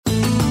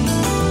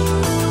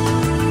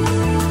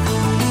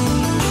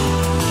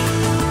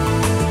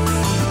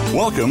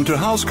Welcome to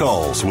House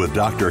Calls with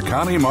Dr.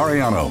 Connie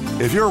Mariano.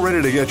 If you're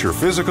ready to get your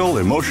physical,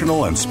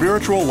 emotional, and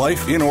spiritual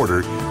life in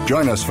order,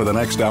 join us for the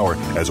next hour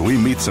as we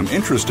meet some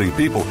interesting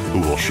people who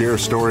will share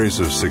stories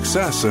of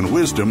success and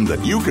wisdom that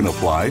you can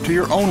apply to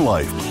your own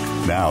life.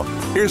 Now,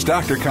 here's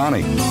Dr.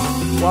 Connie.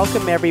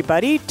 Welcome,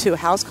 everybody, to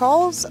House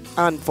Calls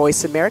on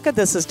Voice America.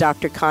 This is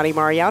Dr. Connie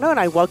Mariano, and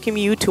I welcome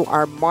you to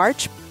our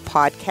March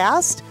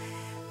podcast.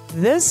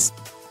 This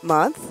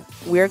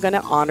month, we're going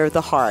to honor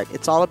the heart.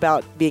 It's all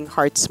about being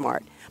heart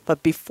smart.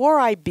 But before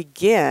I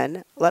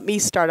begin, let me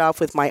start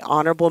off with my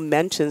honorable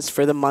mentions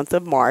for the month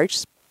of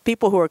March.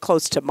 People who are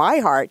close to my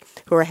heart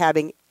who are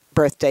having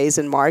birthdays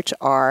in March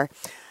are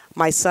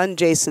my son,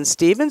 Jason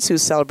Stevens, who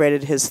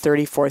celebrated his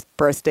 34th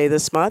birthday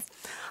this month.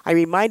 I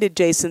reminded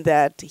Jason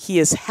that he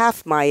is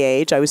half my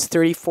age. I was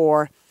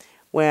 34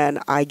 when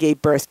I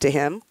gave birth to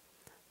him.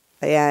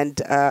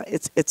 And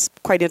it's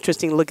quite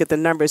interesting to look at the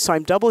numbers. So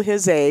I'm double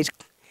his age,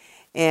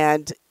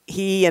 and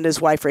he and his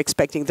wife are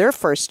expecting their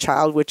first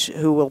child,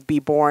 who will be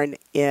born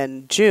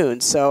in June.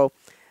 So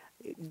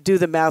do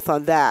the math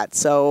on that.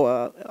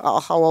 So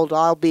how old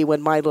I'll be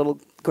when my little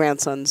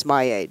grandson's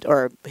my age,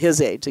 or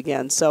his age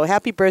again. So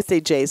happy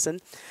birthday, Jason.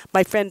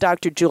 My friend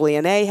Dr.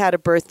 Julian A. had a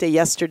birthday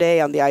yesterday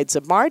on the Ides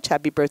of March.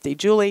 Happy birthday,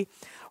 Julie.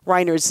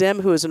 Reiner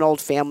Zim, who is an old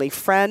family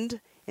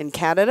friend in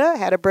Canada,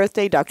 had a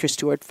birthday. Dr.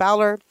 Stuart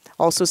Fowler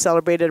also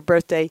celebrated a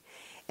birthday.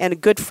 And a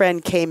good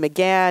friend, Kay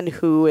McGann,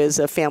 who is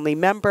a family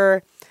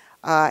member.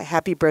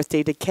 Happy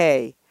birthday to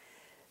Kay.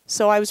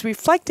 So I was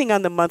reflecting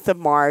on the month of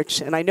March,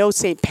 and I know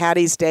St.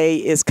 Patty's Day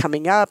is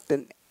coming up,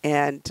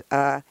 and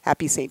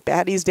happy St.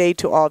 Patty's Day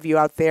to all of you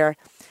out there,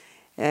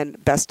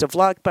 and best of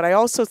luck. But I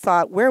also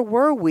thought, where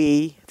were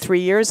we 3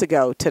 years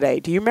ago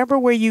today? Do you remember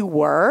where you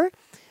were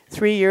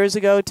 3 years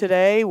ago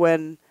today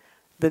when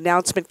the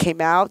announcement came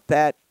out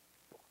that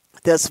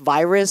this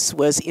virus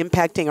was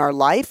impacting our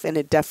life? And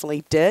it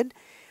definitely did.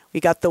 We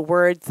got the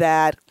word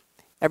that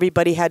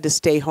everybody had to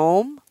stay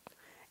home.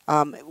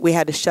 We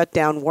had to shut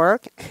down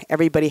work.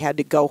 Everybody had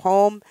to go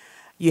home.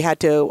 You had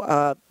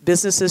to,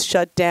 businesses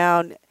shut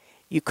down.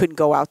 You couldn't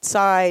go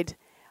outside.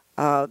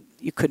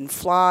 You couldn't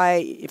fly.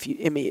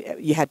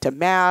 You had to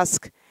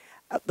mask.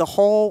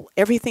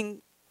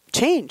 Everything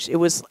changed. It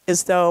was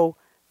as though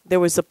there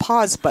was a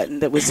pause button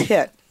that was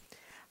hit.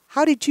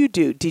 How did you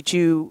do? Did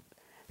you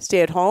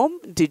stay at home?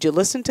 Did you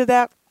listen to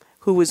that?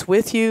 Who was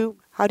with you?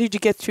 How did you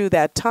get through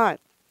that time?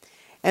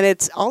 And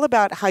it's all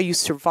about how you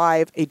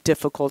survive a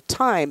difficult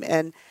time.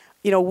 And,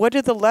 what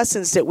are the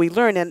lessons that we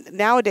learn? And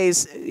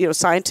nowadays,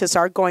 scientists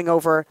are going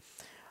over,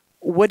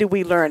 what did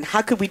we learn?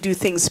 How could we do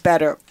things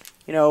better?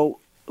 Who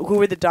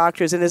were the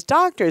doctors? And as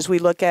doctors, we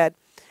look at,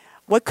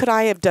 what could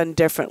I have done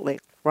differently,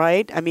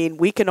 right? I mean,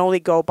 we can only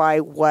go by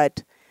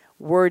what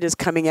word is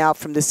coming out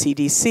from the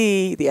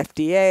CDC, the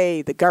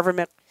FDA, the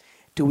government.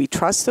 Do we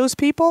trust those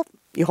people?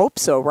 You hope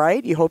so,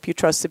 right? You hope you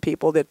trust the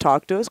people that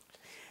talk to us.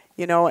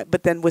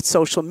 But then with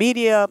social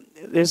media,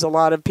 there's a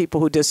lot of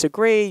people who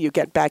disagree. You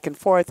get back and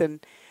forth,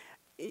 and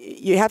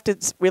you have to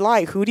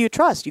rely. Who do you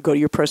trust? You go to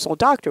your personal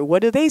doctor.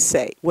 What do they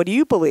say? What do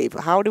you believe?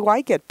 How do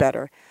I get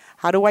better?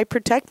 How do I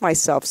protect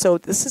myself? So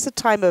this is a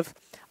time of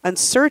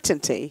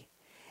uncertainty,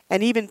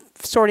 and even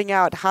sorting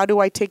out, how do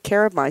I take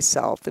care of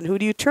myself, and who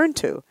do you turn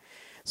to?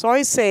 So I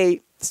always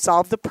say,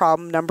 solve the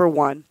problem, number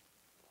one.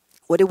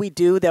 What did we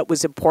do that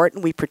was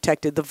important? We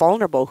protected the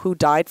vulnerable. Who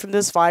died from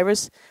this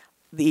virus?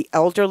 The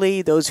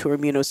elderly, those who are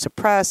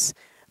immunosuppressed,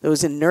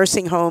 those in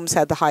nursing homes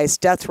had the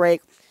highest death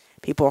rate,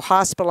 people who are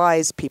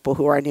hospitalized, people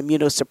who are on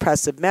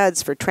immunosuppressive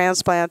meds for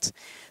transplants.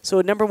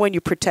 So number one,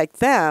 you protect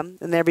them,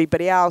 and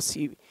everybody else,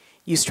 you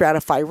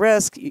stratify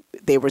risk.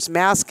 There was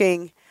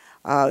masking.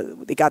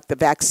 They got the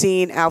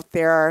vaccine out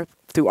there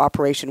through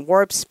Operation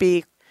Warp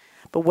Speed.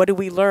 But what did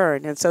we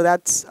learn? And so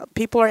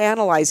people are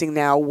analyzing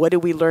now, what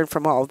did we learn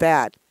from all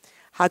that?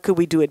 How could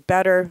we do it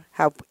better?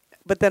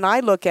 But then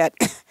I look at,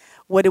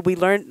 what did we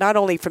learn not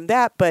only from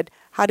that, but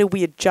how do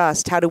we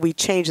adjust? How do we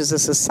change as a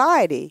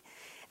society?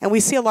 And we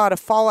see a lot of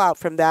fallout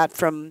from that,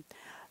 from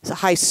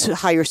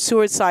higher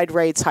suicide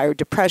rates, higher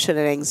depression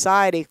and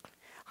anxiety,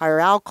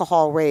 higher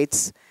alcohol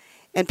rates,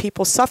 and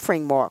people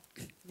suffering more.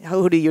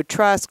 Who do you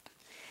trust?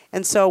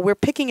 And so we're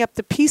picking up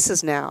the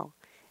pieces now,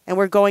 and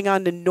we're going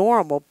on to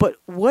normal. But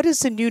what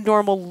does the new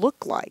normal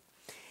look like?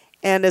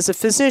 And as a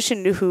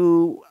physician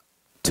who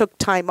took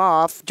time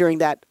off during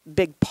that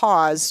big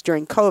pause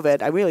during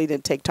COVID. I really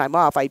didn't take time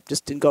off. I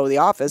just didn't go to the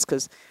office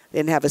because they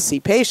didn't have us see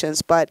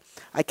patients, but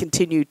I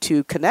continued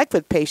to connect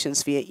with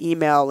patients via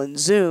email and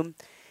Zoom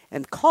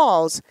and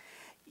calls.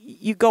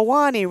 You go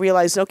on and you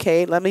realize,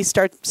 okay, let me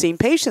start seeing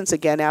patients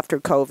again after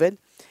COVID.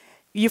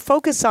 You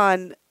focus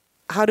on,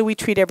 how do we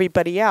treat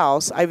everybody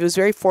else? I was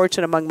very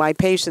fortunate among my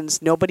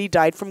patients. Nobody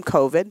died from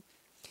COVID.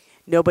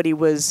 Nobody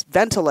was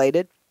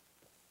ventilated.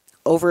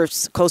 Over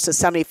close to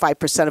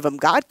 75% of them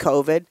got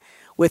COVID.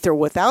 With or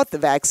without the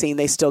vaccine,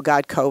 they still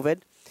got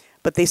COVID,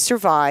 but they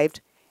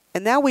survived.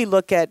 And now we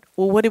look at,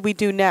 well, what do we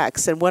do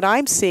next? And what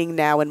I'm seeing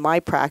now in my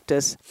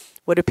practice,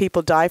 what do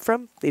people die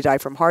from? They die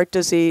from heart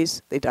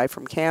disease. They die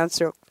from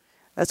cancer.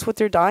 That's what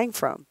they're dying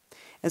from.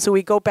 And so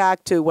we go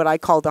back to what I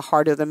call the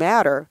heart of the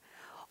matter.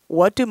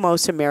 What do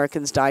most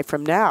Americans die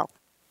from now?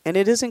 And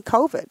it isn't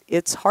COVID.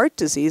 It's heart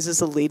disease is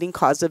the leading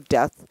cause of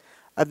death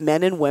of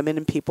men and women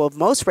and people of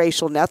most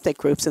racial and ethnic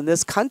groups in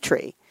this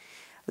country.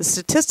 The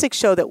statistics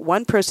show that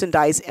one person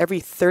dies every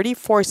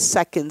 34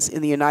 seconds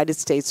in the United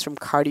States from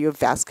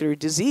cardiovascular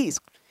disease.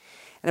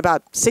 And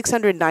about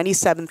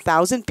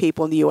 697,000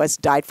 people in the U.S.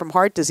 died from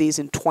heart disease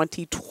in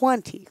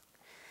 2020.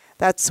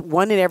 That's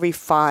 1 in every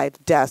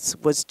 5 deaths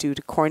was due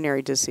to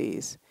coronary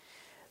disease.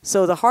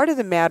 So the heart of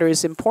the matter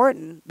is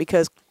important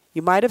because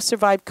you might have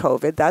survived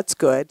COVID. That's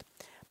good.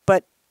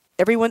 But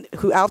everyone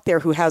who out there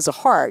who has a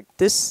heart,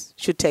 this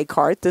should take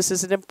heart. This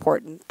is an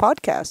important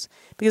podcast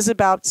because it's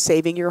about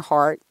saving your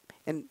heart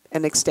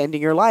and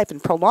extending your life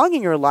and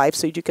prolonging your life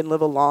so you can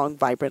live a long,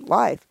 vibrant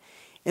life.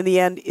 In the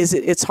end,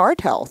 it's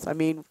heart health. I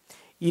mean,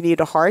 you need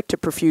a heart to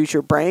perfuse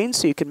your brain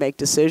so you can make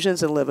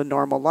decisions and live a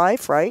normal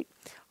life, right?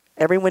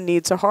 Everyone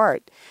needs a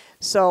heart.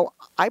 So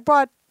I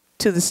brought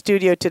to the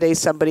studio today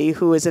somebody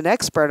who is an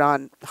expert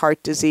on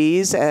heart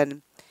disease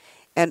and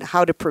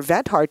how to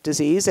prevent heart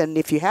disease, and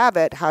if you have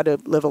it, how to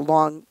live a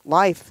long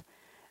life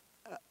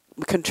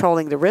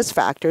controlling the risk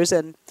factors.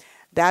 And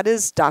that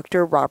is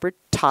Dr. Robert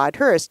Todd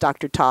Hurst.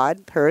 Dr.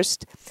 Todd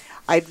Hurst,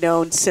 I've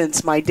known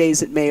since my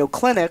days at Mayo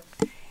Clinic,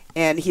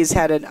 and he's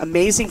had an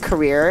amazing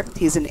career.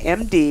 He's an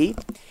MD.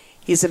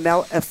 He's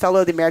a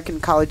fellow of the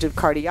American College of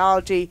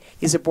Cardiology.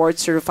 He's a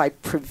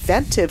board-certified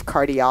preventive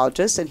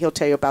cardiologist, and he'll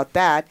tell you about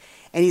that.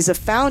 And he's a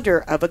founder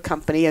of a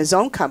company, his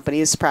own company,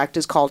 his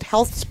practice called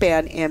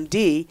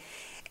HealthspanMD.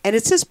 And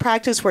it's his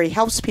practice where he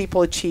helps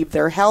people achieve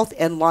their health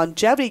and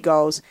longevity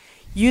goals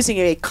using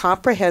a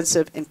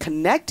comprehensive and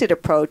connected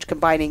approach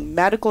combining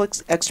medical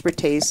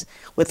expertise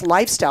with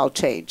lifestyle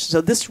change.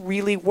 So this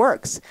really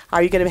works. How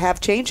are you going to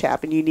have change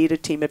happen? You need a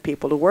team of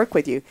people to work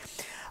with you.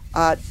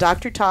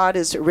 Dr. Todd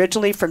is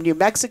originally from New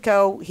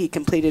Mexico. He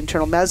completed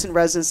internal medicine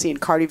residency and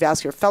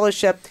cardiovascular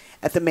fellowship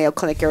at the Mayo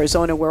Clinic,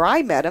 Arizona, where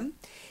I met him.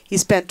 He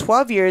spent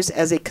 12 years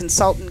as a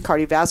consultant in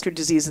cardiovascular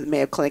disease at the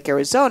Mayo Clinic,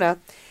 Arizona,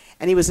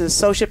 and he was an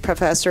associate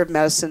professor of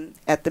medicine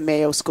at the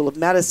Mayo School of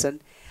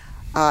Medicine.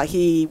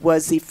 He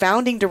was the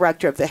founding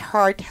director of the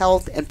Heart,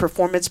 Health, and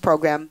Performance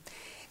Program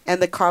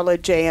and the Carla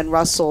J. and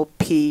Russell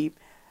P.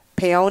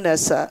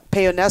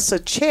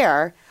 Paonessa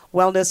Chair,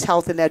 Wellness,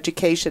 Health, and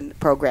Education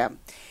Program.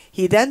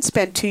 He then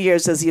spent 2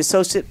 years as the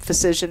Associate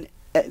Physician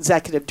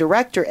Executive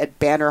Director at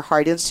Banner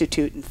Heart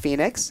Institute in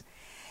Phoenix.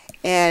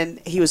 And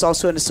he was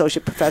also an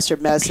Associate Professor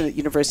of Medicine at the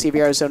University of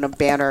Arizona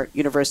Banner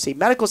University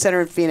Medical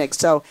Center in Phoenix.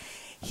 So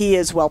he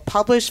is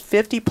well-published,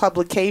 50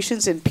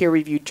 publications in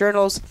peer-reviewed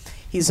journals.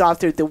 He's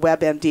authored the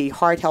WebMD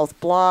Heart Health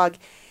blog.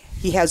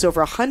 He has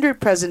over 100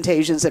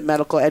 presentations at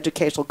medical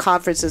educational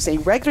conferences, and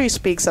he regularly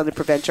speaks on the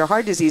prevention of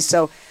heart disease.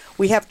 So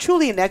we have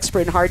truly an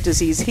expert in heart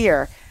disease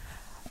here.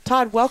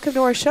 Todd, welcome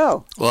to our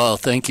show. Well,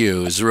 thank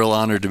you. It's a real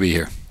honor to be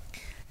here.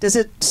 Does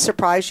it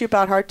surprise you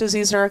about heart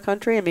disease in our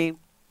country? I mean,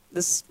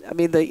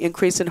 the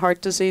increase in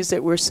heart disease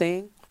that we're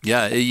seeing?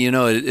 Yeah,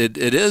 it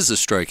is a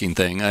striking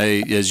thing.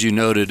 As you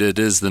noted, it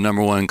is the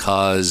number one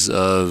cause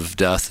of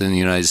death in the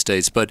United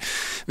States. But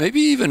maybe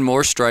even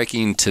more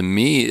striking to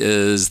me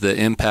is the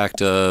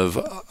impact of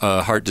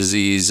heart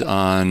disease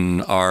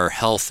on our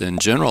health in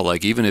general.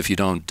 Like, even if you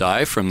don't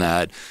die from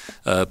that,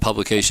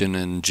 publication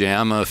in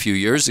JAMA a few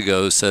years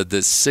ago said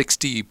that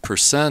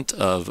 60%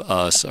 of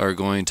us are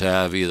going to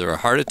have either a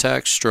heart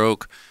attack,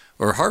 stroke,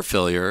 or heart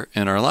failure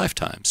in our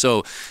lifetime.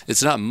 So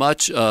it's not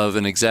much of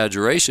an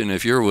exaggeration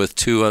if you're with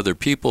 2 other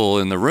people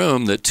in the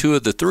room that 2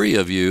 of the 3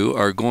 of you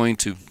are going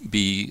to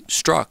be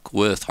struck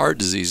with heart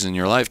disease in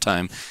your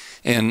lifetime.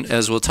 And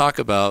as we'll talk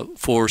about,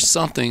 for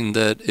something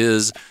that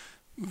is,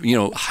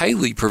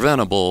 highly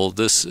preventable,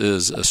 this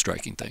is a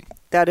striking thing.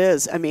 That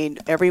is. I mean,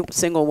 every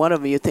single one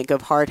of them, you think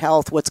of heart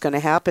health, what's going to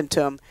happen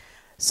to them.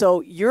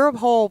 So your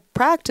whole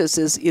practice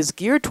is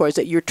geared towards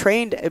it. You're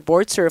trained,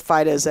 board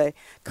certified as a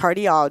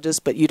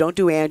cardiologist, but you don't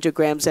do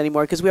angiograms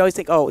anymore because we always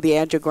think, oh, the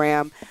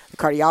angiogram, the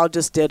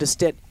cardiologist did a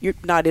stent. You're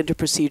not into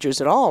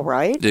procedures at all,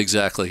 right?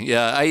 Exactly.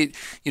 Yeah.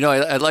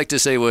 I'd like to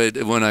say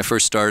when I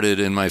first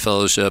started in my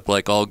fellowship,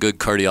 like all good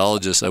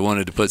cardiologists, I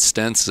wanted to put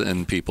stents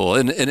in people.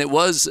 And it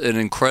was an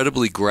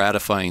incredibly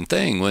gratifying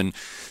thing when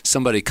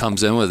somebody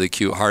comes in with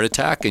acute heart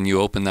attack and you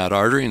open that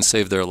artery and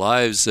save their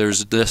lives.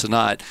 There's just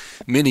not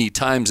many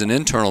times in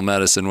internal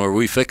medicine where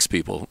we fix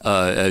people,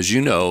 as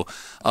you know.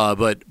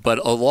 But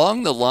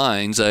along the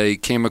lines, I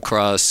came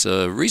across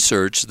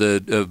research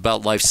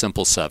about Life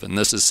Simple 7.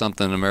 This is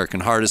something the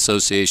American Heart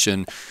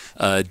Association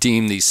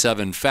deemed these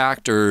 7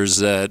 factors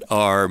that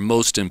are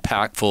most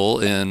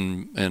impactful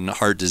in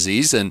heart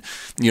disease. And,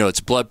 it's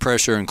blood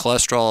pressure and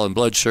cholesterol and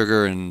blood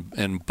sugar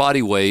and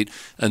body weight,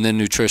 and then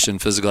nutrition,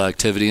 physical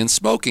activity, and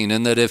smoking.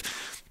 And that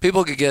if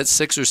people could get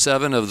 6 or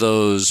 7 of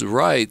those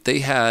right, they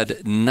had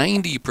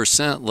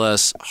 90%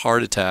 less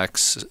heart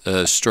attacks,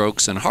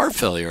 strokes, and heart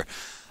failure.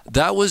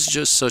 That was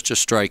just such a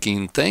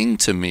striking thing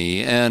to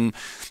me. And,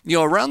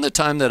 around the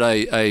time that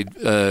I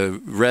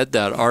read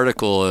that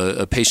article,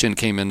 a patient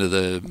came into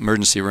the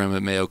emergency room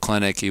at Mayo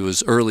Clinic. He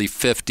was early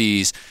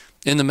 50s,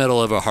 in the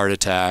middle of a heart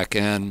attack.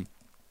 And,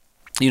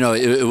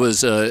 it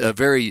was a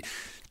very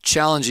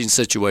challenging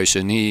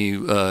situation.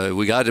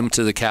 We got him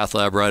to the cath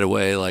lab right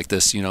away, like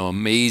this,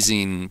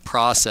 amazing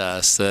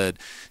process that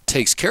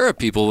takes care of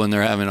people when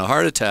they're having a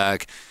heart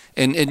attack.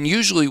 And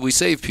usually we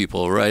save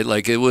people, right?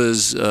 Like that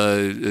was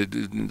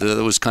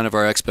kind of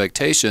our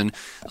expectation.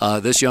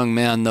 This young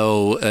man,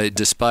 though,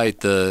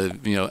 despite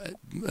the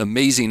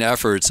amazing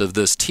efforts of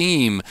this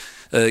team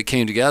that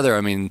came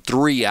together,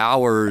 3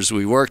 hours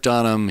we worked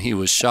on him. He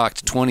was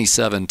shocked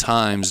 27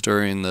 times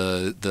during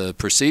the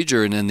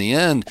procedure, and in the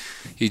end,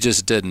 he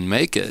just didn't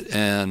make it.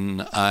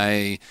 And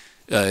I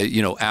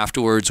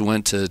afterwards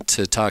went to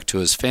talk to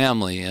his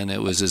family, and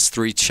it was his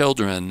 3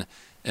 children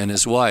and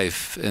his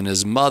wife and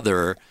his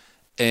mother.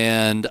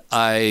 And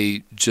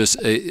I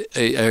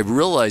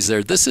realized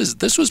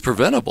this was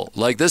preventable.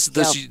 Like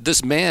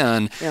this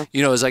man,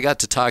 as I got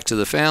to talk to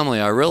the family,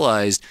 I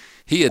realized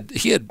he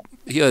had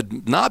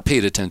not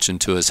paid attention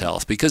to his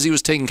health because he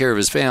was taking care of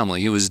his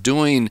family. He was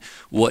doing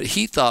what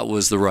he thought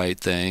was the right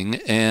thing.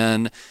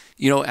 And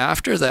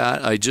after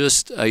that,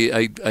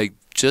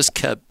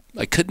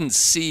 I couldn't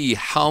see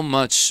how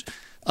much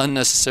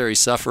unnecessary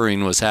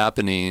suffering was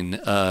happening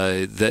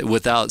that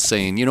without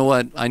saying, you know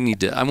what, I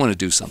want to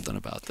do something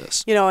about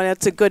this. And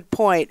that's a good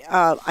point.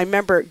 Do you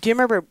remember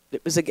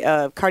it was a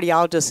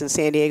cardiologist in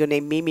San Diego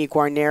named Mimi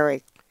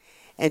Guarneri,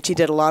 and she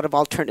did a lot of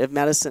alternative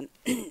medicine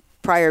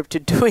prior to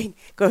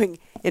going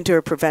into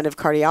her preventive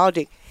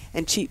cardiology.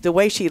 And the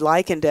way she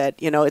likened it,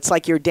 it's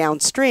like you're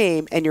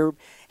downstream and you're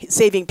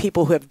saving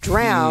people who have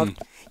drowned.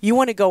 You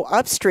want to go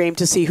upstream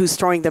to see who's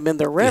throwing them in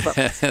the river.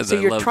 So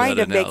you're trying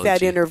to make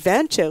that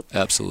intervention.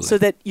 Absolutely. So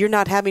that you're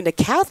not having to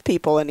cath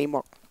people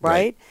anymore,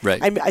 right?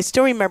 Right. I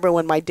still remember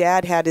when my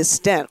dad had his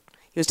stent.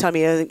 He was telling me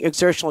he had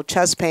exertional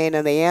chest pain,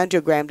 and they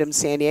angiogrammed him in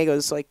San Diego. It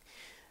was like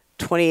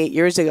 28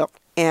 years ago.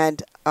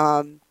 And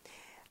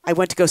I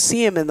went to go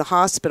see him in the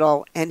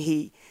hospital, and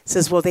he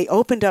says, well, they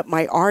opened up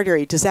my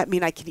artery. Does that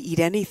mean I can eat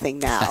anything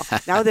now?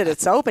 Now that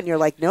it's open, you're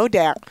like, no,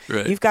 Dad.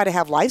 Right. You've got to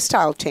have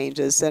lifestyle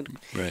changes. And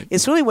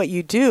it's really what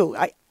you do.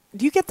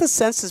 Do you get the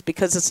sense it's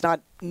because it's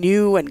not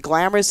new and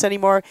glamorous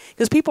anymore?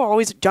 Because people are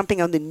always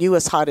jumping on the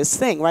newest, hottest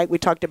thing, right? We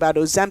talked about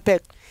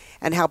Ozempic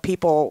and how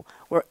it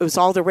was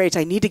all the rage.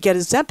 I need to get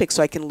Ozempic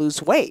so I can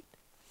lose weight.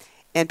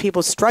 And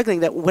people struggling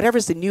that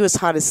whatever's the newest,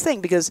 hottest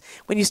thing. Because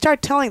when you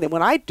start telling them,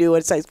 when I do it,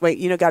 it's like, wait,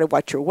 got to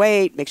watch your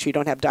weight, make sure you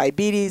don't have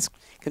diabetes,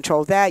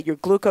 control that, your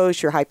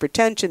glucose, your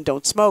hypertension,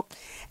 don't smoke,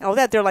 and all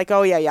that. They're like,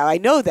 oh, yeah, I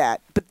know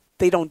that, but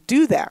they don't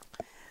do that.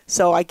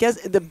 So I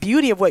guess the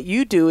beauty of what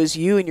you do is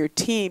you and your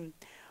team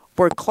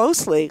work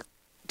closely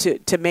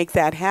to make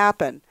that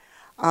happen.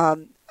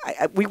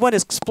 We want to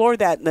explore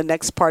that in the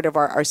next part of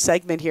our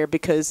segment here,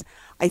 because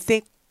I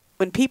think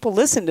when people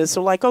listen to this,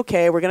 they're like,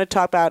 okay, we're going to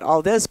talk about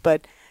all this,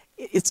 but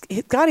it's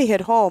got to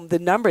hit home. The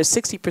number is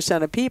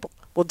 60% of people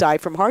will die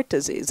from heart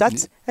disease.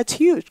 That's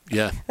huge.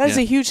 Yeah. That's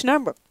a huge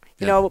number.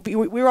 We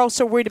were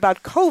also worried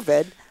about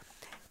COVID,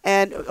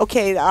 and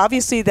okay,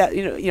 obviously that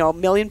a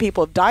million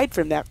people have died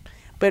from that,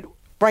 but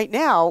right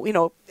now,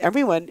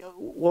 everyone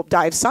will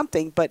die of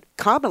something, but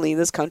commonly in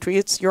this country,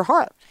 it's your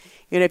heart.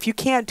 If you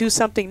can't do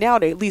something now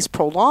to at least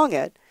prolong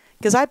it,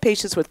 because I have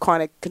patients with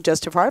chronic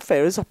congestive heart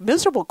failure, it's a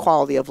miserable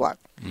quality of life.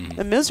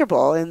 They're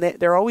miserable, and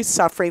they're always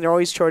suffering. They're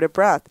always short of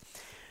breath.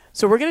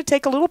 So we're going to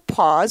take a little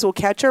pause. We'll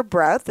catch our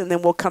breath, and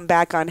then we'll come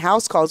back on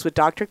House Calls with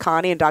Dr.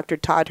 Connie and Dr.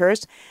 Todd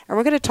Hurst, and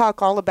we're going to talk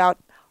all about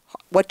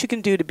what you can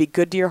do to be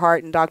good to your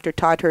heart, and Dr.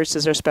 Todd Hurst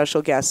is our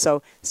special guest.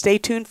 So stay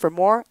tuned for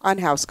more on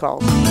House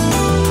Calls.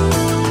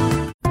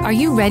 Are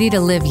you ready to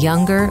live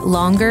younger,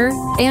 longer?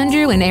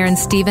 Andrew and Aaron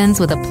Stevens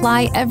with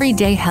Apply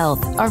Everyday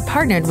Health are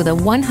partnered with a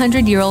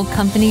 100-year-old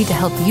company to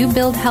help you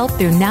build health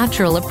through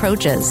natural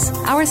approaches.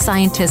 Our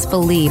scientists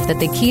believe that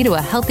the key to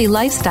a healthy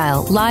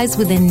lifestyle lies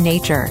within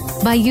nature.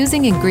 By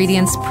using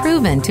ingredients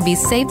proven to be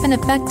safe and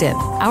effective,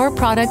 our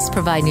products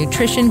provide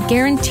nutrition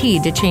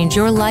guaranteed to change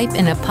your life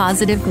in a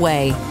positive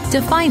way.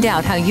 To find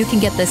out how you can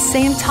get the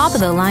same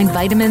top-of-the-line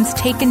vitamins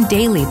taken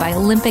daily by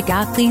Olympic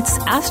athletes,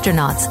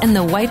 astronauts, and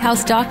the White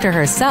House doctor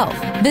herself,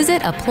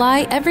 visit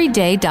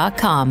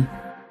applyeveryday.com.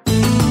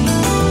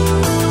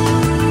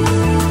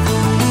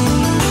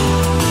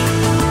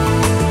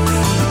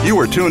 You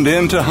are tuned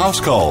in to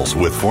House Calls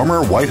with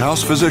former White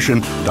House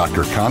physician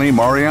Dr. Connie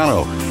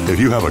Mariano. If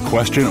you have a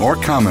question or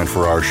comment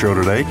for our show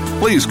today,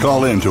 please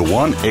call in to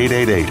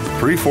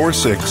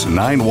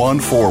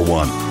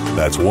 1-888-346-9141.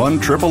 That's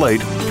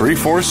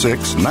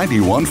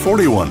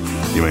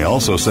 1-888-346-9141. You may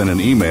also send an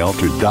email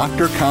to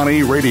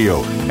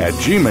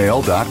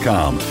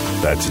drconnieradio@gmail.com.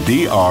 That's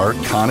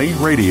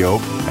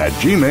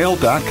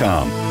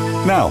drconnieradio@gmail.com.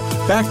 Now,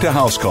 back to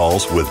House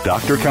Calls with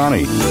Dr.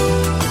 Connie.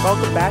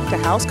 Welcome back to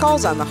House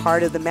Calls on the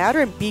Heart of the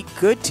Matter, and be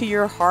good to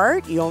your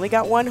heart. You only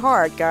got one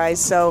heart,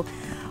 guys. So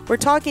we're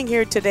talking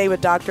here today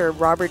with Dr.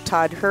 Robert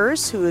Todd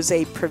Hurst, who is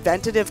a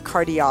preventative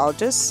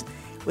cardiologist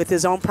with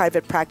his own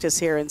private practice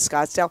here in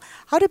Scottsdale.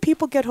 How do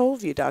people get hold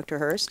of you, Dr.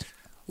 Hurst?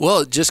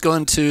 Well, just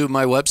going to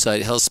my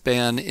website,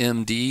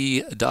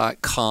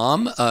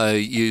 HealthspanMD.com.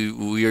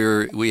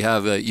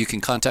 You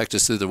can contact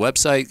us through the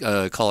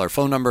website. Call our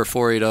phone number,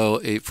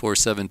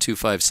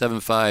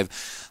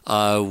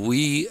 480-847-2575.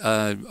 We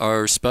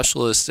are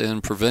specialists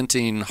in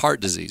preventing heart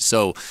disease.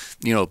 So,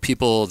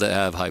 people that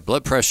have high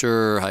blood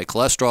pressure, high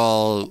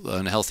cholesterol,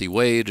 unhealthy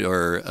weight,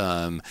 or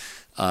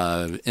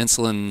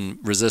insulin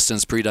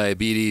resistance,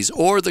 prediabetes,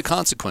 or the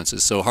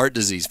consequences. So heart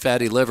disease,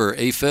 fatty liver,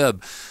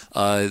 AFib,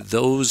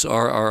 those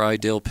are our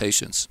ideal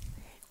patients.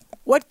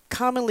 What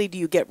commonly do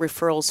you get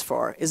referrals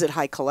for? Is it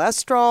high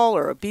cholesterol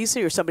or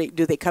obesity, or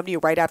do they come to you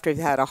right after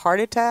they've had a heart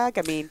attack?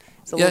 I mean,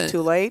 it's a little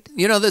too late.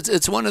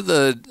 It's one of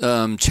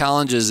the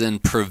challenges in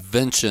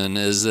prevention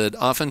is that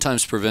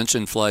oftentimes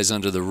prevention flies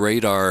under the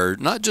radar,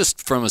 not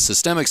just from a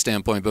systemic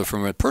standpoint, but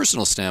from a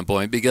personal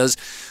standpoint, because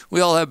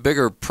we all have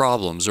bigger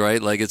problems, right?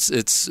 Like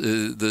it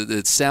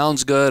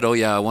sounds good. Oh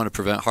yeah, I want to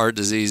prevent heart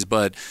disease,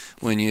 but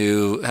when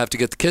you have to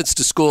get the kids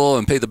to school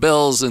and pay the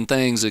bills and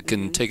things, it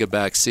can take a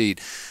back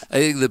seat.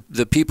 I think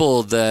the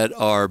people that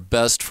are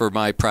best for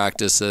my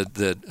practice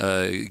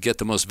that get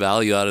the most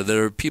value out of it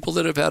are people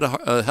that have had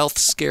a health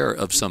scare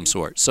of some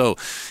sort. So,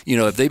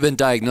 if they've been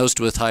diagnosed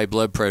with high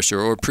blood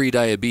pressure or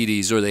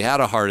prediabetes, or they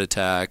had a heart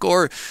attack,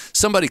 or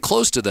somebody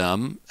close to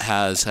them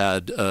has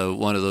had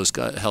one of those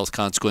health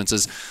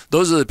consequences,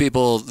 those are the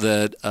people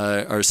that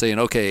are saying,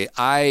 okay,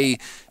 I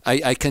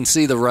can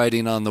see the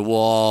writing on the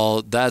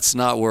wall. That's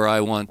not where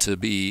I want to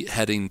be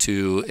heading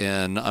to,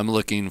 and I'm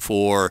looking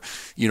for,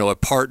 a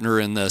partner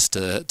in this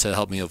to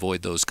help me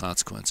avoid those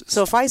consequences.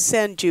 So if I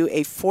send you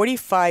a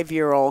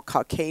 45-year-old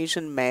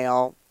Caucasian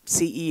male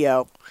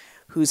CEO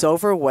who's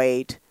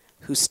overweight,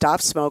 who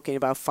stopped smoking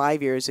about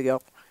 5 years ago,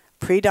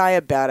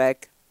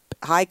 pre-diabetic,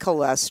 high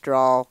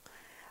cholesterol,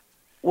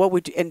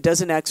 and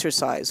doesn't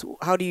exercise,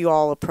 how do you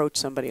all approach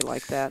somebody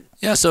like that?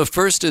 Yeah, so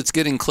first it's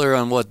getting clear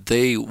on what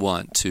they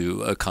want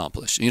to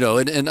accomplish.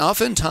 And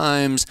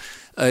oftentimes,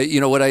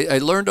 what I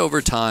learned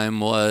over time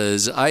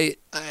was I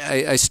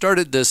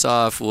started this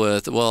off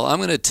with, well, I'm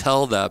going to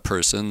tell that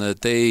person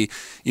that they,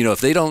 if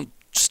they don't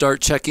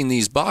start checking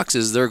these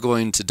boxes, they're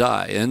going to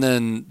die. And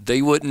then they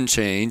wouldn't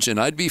change, and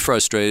I'd be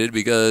frustrated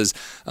because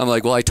I'm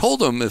like, well, I told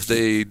them if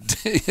they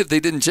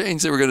didn't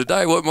change, they were going to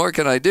die. What more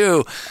can I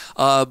do?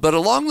 But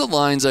along the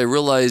lines, I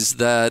realized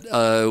that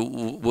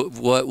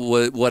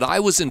what I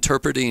was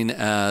interpreting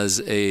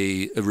as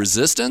a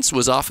resistance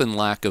was often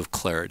lack of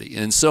clarity.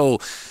 And so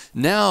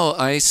now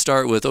I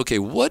start with, okay,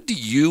 what do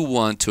you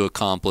want to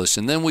accomplish?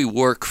 And then we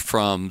work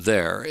from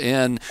there.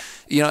 And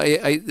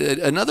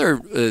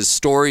another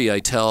story I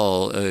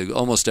tell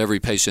almost every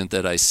patient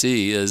that I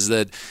see is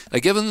that I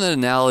give them the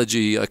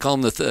analogy. I call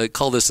this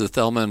the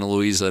Thelma and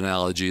Louise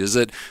analogy. Is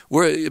that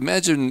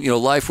imagine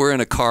life. We're in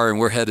a car and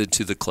we're headed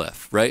to the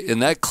cliff, right?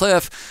 And that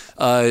cliff,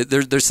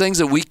 there's things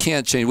that we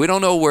can't change. We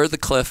don't know where the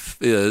cliff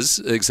is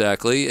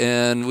exactly,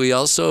 and we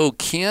also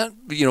can't.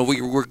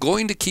 We're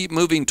going to keep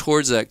moving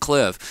towards that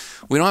cliff.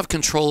 We don't have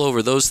control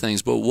over those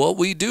things, but what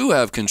we do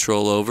have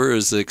control over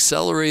is the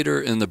accelerator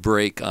and the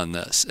brake on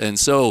this. And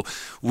so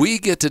we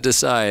get to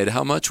decide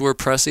how much we're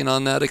pressing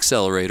on that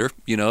accelerator.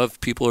 If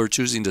people are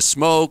choosing to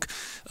smoke,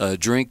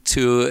 drink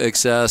to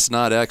excess,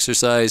 not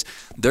exercise,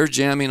 they're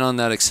jamming on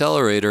that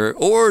accelerator,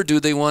 or do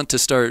they want to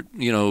start,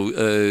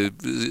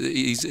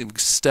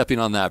 stepping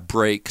on that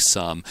brake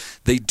some?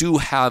 They do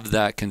have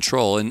that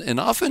control. And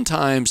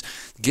oftentimes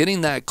getting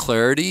that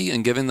clarity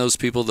and giving those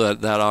people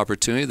that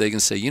opportunity, they can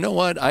say, you know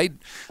what, I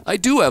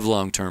do have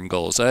long-term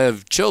goals. I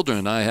have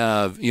children. I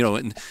have,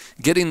 and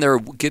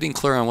getting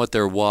clear on what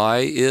their why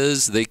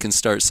is, they can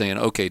start saying,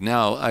 okay,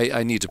 now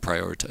I need to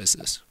prioritize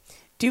this.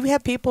 Do you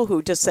have people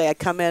who just say, I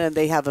come in and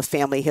they have a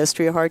family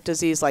history of heart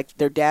disease, like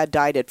their dad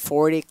died at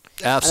 40?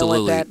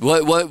 Absolutely.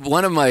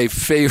 One of my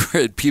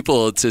favorite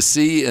people to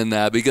see in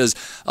that, because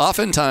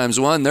oftentimes,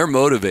 one, they're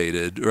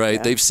motivated, right?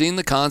 Yeah. They've seen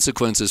the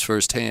consequences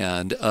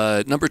firsthand.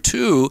 Number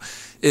two,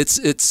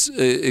 it's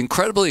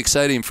incredibly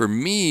exciting for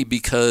me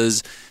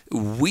because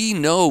we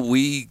know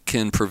we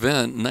can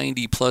prevent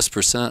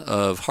 90+%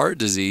 of heart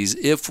disease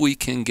if we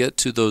can get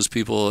to those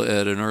people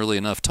at an early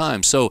enough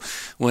time. So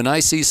when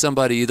I see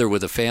somebody either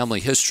with a family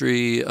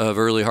history of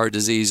early heart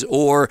disease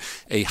or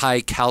a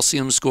high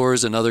calcium score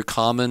is another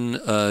common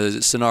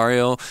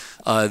scenario,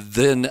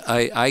 then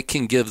I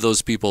can give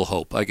those people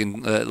hope. I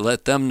can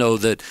let them know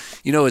that,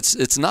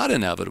 it's not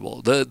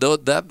inevitable.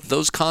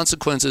 Those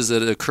consequences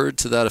that occurred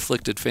to that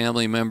afflicted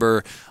family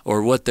member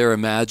or what they're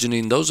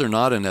imagining, those are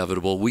not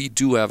inevitable. We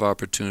do have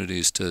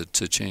opportunities to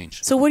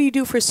change. So what do you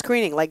do for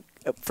screening? Like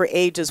for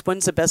ages,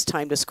 when's the best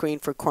time to screen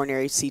for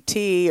coronary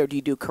CT, or do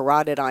you do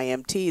carotid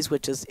IMTs,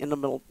 which is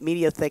intermittent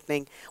media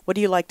thickening? What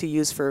do you like to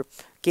use for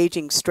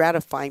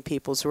stratifying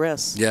people's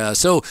risks. Yeah,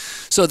 so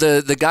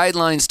the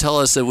guidelines tell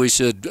us that we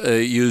should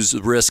use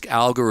risk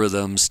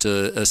algorithms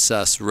to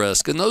assess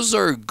risk, and those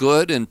are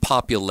good in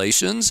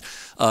populations.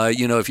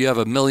 If you have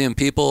 1 million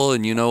people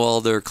and you know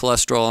all their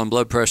cholesterol and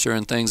blood pressure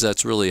and things,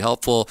 that's really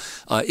helpful.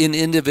 In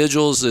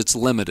individuals, it's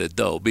limited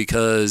though,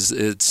 because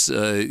it's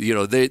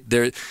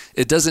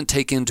it doesn't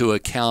take into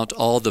account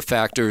all the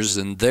factors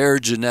and their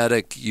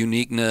genetic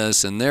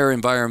uniqueness and their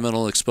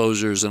environmental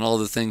exposures and all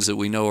the things that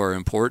we know are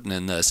important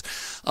in this.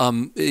 So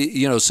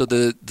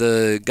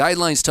the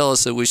guidelines tell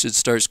us that we should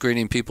start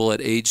screening people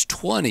at age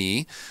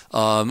 20.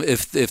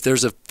 If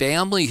there's a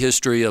family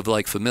history of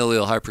like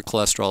familial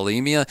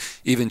hypercholesterolemia,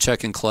 even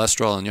checking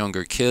cholesterol in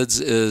younger kids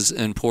is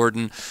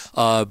important.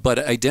 But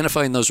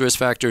identifying those risk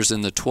factors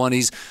in the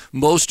 20s,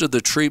 most of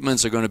the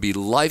treatments are going to be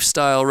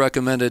lifestyle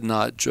recommended,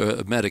 not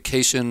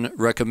medication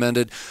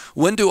recommended.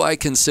 When do I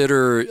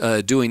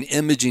consider doing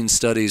imaging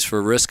studies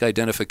for risk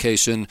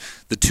identification?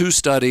 The two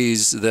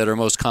studies that are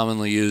most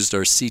commonly used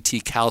are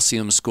CT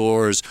calcium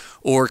scores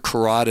or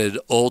carotid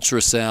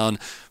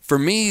ultrasound. For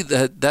me,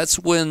 that's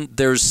when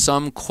there's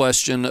some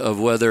question of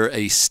whether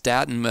a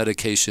statin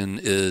medication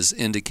is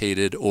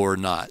indicated or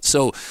not.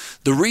 So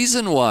the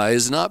reason why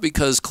is not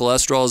because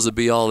cholesterol is the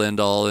be-all,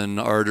 end-all in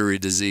artery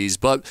disease,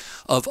 but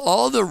of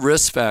all the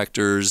risk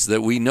factors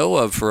that we know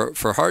of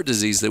for heart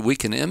disease that we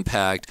can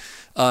impact,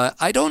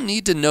 I don't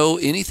need to know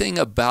anything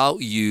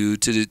about you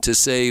to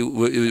say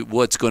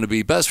what's going to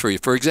be best for you.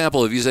 For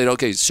example, if you say,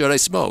 okay, should I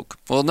smoke?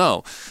 Well,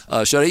 no.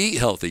 Should I eat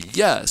healthy?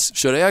 Yes.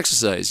 Should I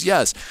exercise?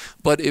 Yes.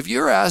 But if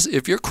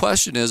your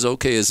question is,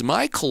 okay, is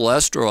my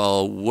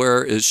cholesterol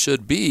where it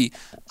should be,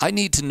 I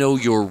need to know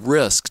your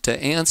risk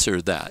to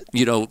answer that.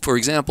 For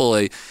example,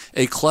 a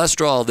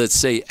cholesterol that's,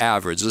 say,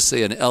 average, let's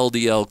say an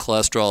LDL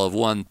cholesterol of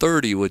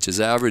 130, which is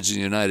average in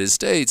the United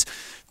States,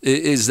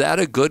 is that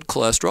a good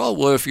cholesterol?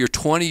 Well, if you're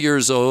 20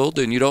 years old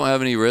and you don't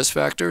have any risk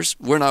factors,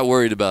 we're not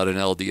worried about an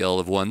LDL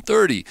of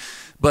 130.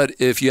 But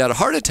if you had a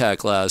heart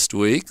attack last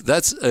week,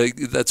 that's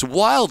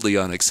wildly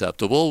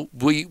unacceptable.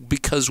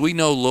 Because we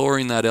know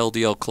lowering that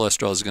LDL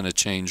cholesterol is going to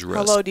change risk.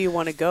 How low do you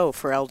want to go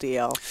for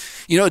LDL?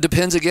 It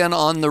depends again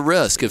on the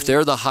risk. If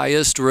they're the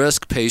highest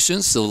risk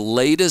patients, the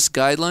latest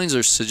guidelines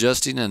are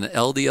suggesting an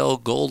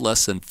LDL goal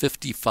less than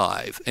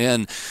 55,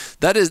 and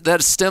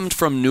that stemmed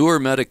from newer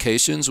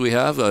medications we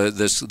have.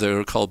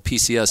 They're called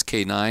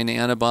PCSK9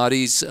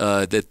 antibodies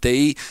that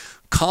they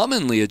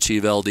commonly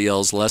achieve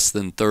LDLs less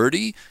than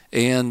 30,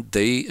 and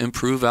they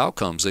improve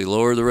outcomes. They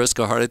lower the risk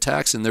of heart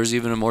attacks, and there's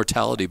even a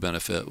mortality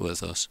benefit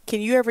with us.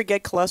 Can you ever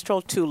get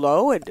cholesterol too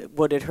low, and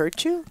would it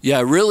hurt you?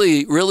 Yeah,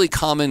 really, really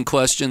common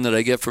question that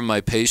I get from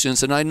my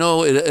patients, and I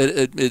know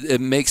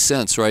it makes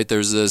sense, right?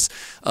 There's this,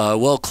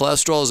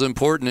 cholesterol is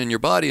important in your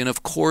body, and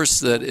of course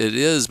that it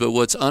is, but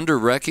what's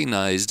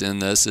under-recognized in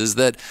this is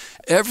that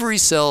every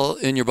cell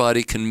in your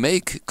body can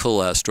make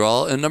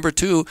cholesterol, and number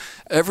two,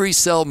 every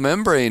cell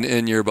membrane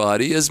in your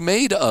body is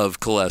made of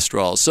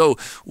cholesterol. So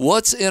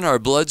what's in our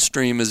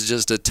bloodstream is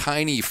just a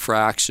tiny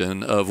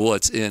fraction of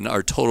what's in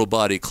our total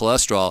body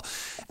cholesterol.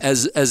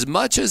 As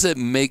much as it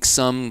makes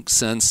some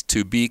sense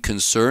to be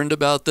concerned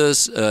about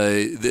this,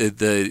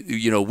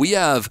 we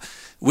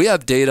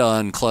have data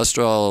on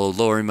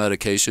cholesterol-lowering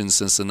medications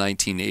since the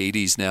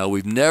 1980s now.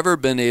 We've never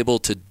been able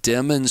to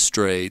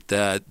demonstrate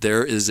that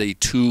there is a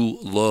too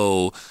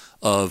low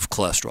of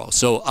cholesterol.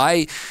 So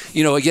I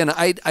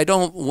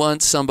don't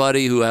want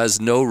somebody who has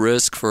no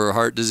risk for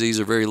heart disease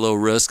or very low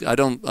risk. I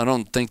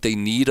don't think they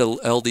need a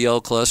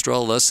LDL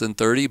cholesterol less than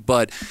 30.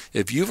 But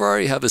if you've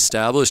already have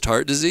established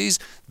heart disease,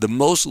 the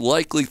most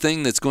likely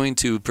thing that's going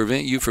to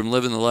prevent you from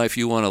living the life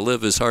you want to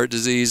live is heart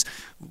disease.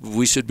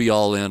 We should be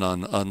all in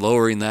on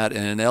lowering that,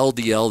 and an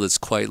LDL that's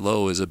quite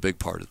low is a big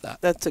part of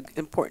that. That's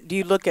important. Do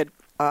you look at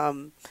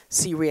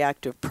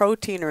C-reactive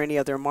protein or any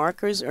other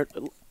markers, or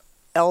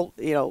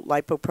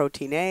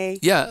lipoprotein A?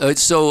 Yeah,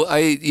 so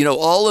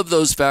all of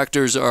those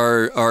factors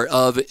are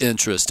of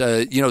interest.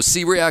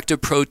 C-reactive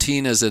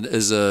protein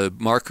is a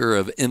marker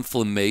of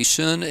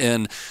inflammation,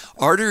 and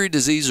artery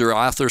disease or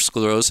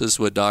atherosclerosis,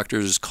 what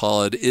doctors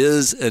call it,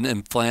 is an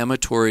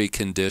inflammatory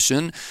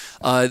condition.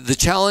 The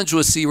challenge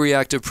with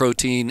C-reactive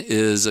protein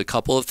is a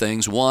couple of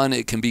things. One,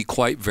 it can be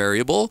quite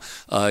variable.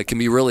 It can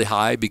be really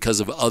high because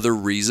of other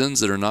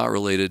reasons that are not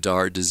related to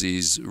heart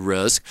disease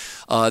risk.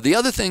 The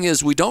other thing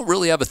is we don't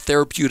really have a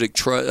therapeutic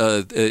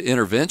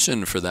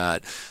intervention for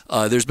that.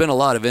 There's been a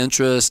lot of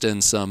interest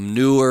in some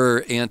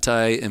newer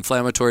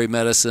anti-inflammatory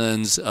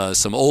medicines,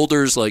 some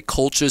olders like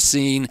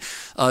colchicine.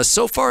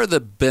 So far,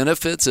 the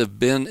benefits have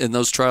been in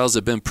those trials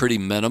have been pretty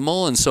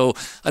minimal, and so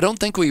I don't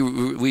think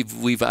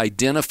we've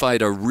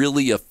identified a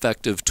really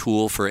effective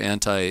tool for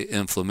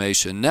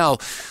anti-inflammation. Now,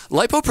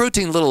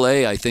 lipoprotein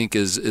 (a) I think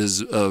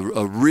is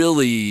a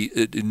really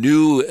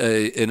new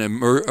an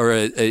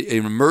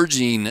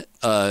emerging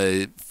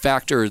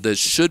factor that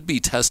should be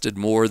tested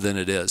more than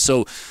it is.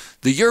 So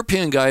The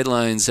European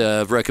guidelines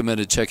have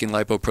recommended checking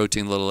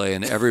lipoprotein(a)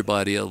 in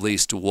everybody at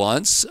least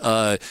once.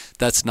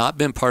 That's not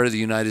been part of the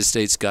United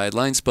States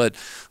guidelines, but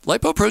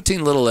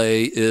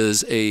lipoprotein(a)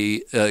 is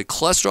a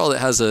cholesterol that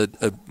has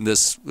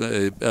this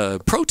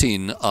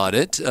protein on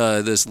it,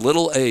 this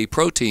little a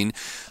protein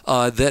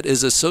that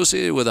is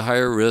associated with a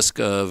higher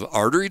risk of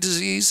artery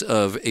disease,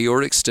 of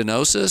aortic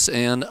stenosis,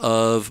 and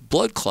of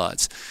blood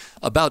clots.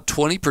 About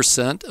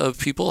 20% of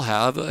people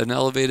have an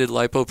elevated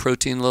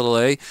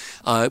lipoprotein(a),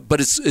 but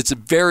it's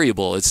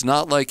variable. It's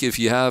not like if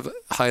you have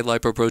high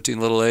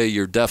lipoprotein(a),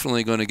 you're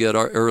definitely going to get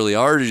early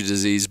artery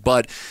disease,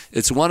 but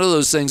it's one of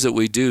those things that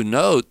we do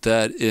note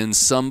that in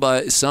some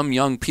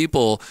young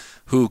people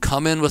who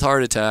come in with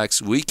heart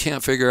attacks, we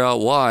can't figure out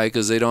why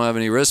because they don't have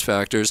any risk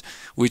factors.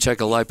 We check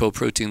a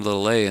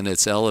lipoprotein(a) and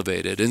it's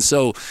elevated. And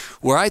so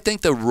where I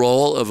think the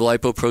role of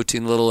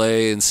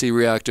lipoprotein(a) and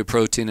C-reactive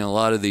protein and a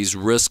lot of these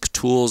risk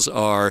tools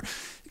are,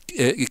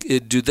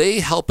 do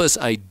they help us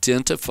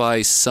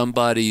identify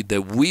somebody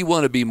that we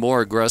want to be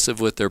more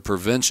aggressive with their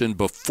prevention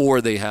before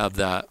they have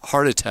that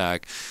heart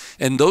attack?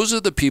 And those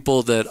are the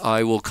people that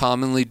I will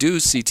commonly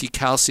do CT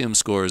calcium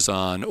scores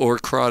on or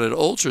carotid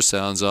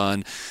ultrasounds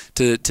on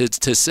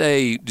to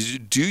say,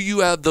 do you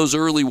have those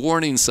early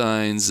warning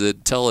signs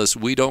that tell us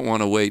we don't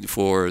want to wait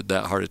for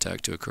that heart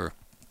attack to occur?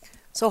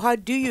 So how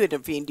do you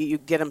intervene? Do you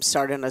get them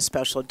started on a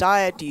special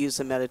diet? Do you use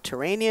a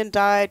Mediterranean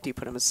diet? Do you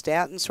put them on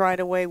statins right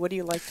away? What do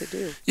you like to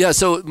do? Yeah,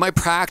 so my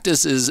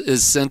practice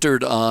is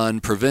centered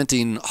on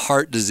preventing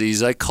heart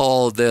disease. I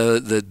call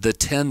the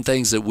 10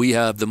 things that we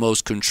have the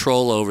most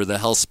control over the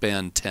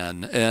HealthspanMD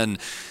 10. And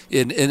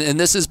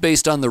this is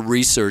based on the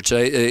research.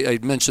 I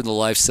mentioned the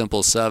Life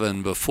Simple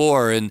 7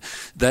 before, and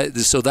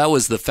that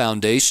was the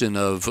foundation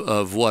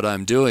of what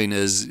I'm doing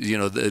is,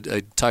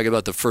 I talk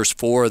about the first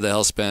 4 of the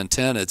HealthspanMD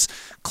 10. It's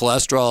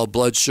cholesterol,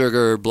 blood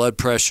sugar, blood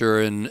pressure,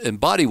 and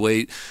body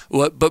weight,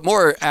 but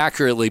more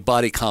accurately,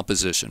 body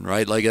composition,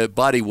 right? Like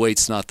body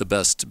weight's not the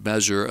best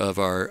measure of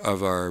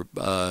our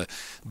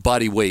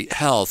body weight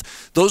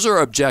health. Those are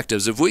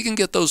objectives. If we can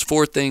get those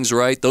 4 things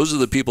right, those are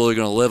the people that are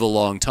going to live a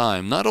long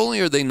time. Not only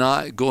are they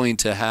not going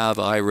to have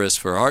a high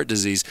risk for heart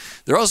disease,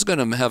 they're also going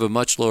to have a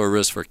much lower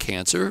risk for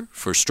cancer,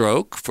 for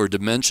stroke, for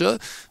dementia.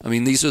 I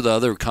mean, these are the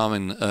other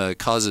common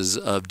causes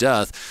of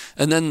death.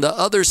 And then the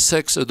other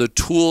 6 are the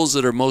tools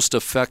that are most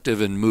effective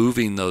in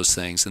moving those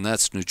things, and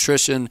that's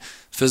nutrition,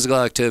 physical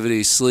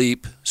activity,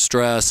 sleep,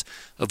 stress,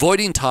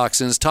 avoiding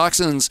toxins.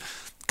 Toxins,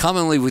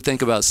 commonly we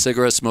think about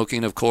cigarette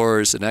smoking, of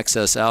course, and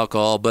excess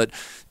alcohol, but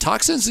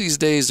toxins these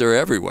days are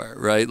everywhere,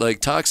 right?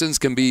 Like toxins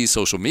can be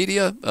social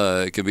media,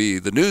 it could be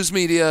the news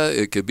media,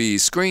 it could be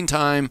screen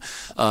time.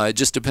 It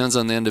just depends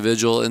on the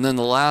individual. And then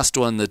the last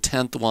one, the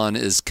 10th one,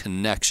 is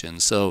connection.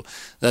 So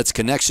that's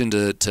connection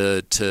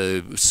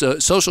to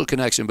social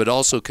connection, but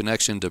also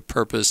connection to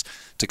purpose,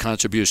 to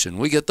contribution.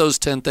 We get those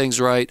 10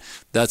 things right,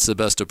 that's the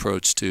best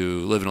approach to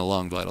living a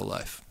long, vital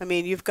life. I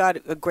mean, you've got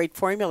a great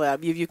formula.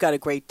 You've got a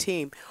great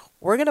team.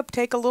 We're going to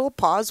take a little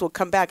pause. We'll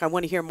come back. I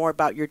want to hear more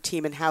about your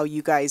team and how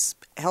you guys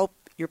help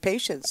your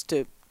patients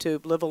to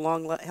live a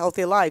long,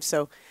 healthy life.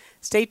 So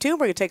stay tuned.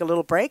 We're going to take a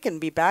little break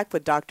and be back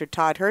with Dr.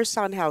 Todd Hurst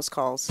on House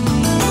Calls.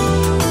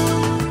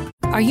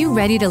 Are you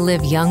ready to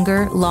live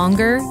younger,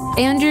 longer?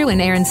 Andrew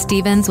and Aaron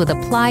Stevens with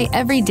Apply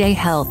Everyday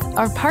Health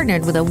are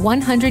partnered with a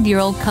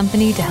 100-year-old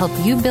company to help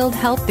you build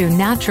health through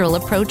natural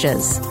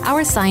approaches.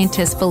 Our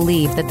scientists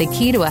believe that the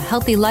key to a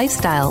healthy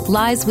lifestyle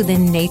lies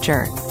within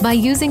nature. By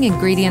using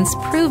ingredients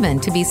proven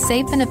to be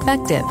safe and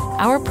effective,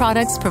 our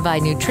products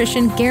provide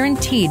nutrition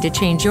guaranteed to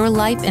change your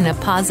life in a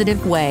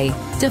positive way.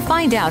 To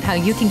find out how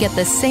you can get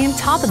the same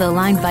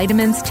top-of-the-line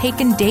vitamins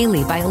taken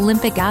daily by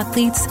Olympic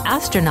athletes,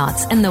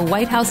 astronauts, and the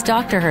White House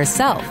doctor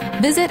herself,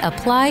 visit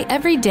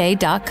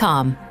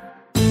applyeveryday.com.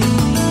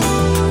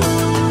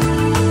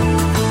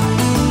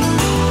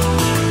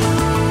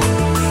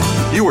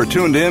 You are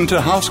tuned in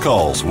to House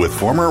Calls with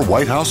former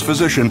White House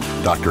physician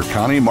Dr.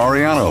 Connie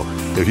Mariano.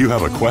 If you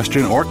have a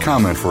question or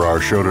comment for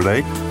our show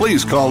today,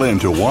 please call in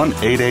to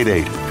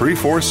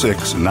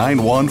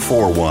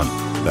 1-888-346-9141.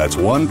 That's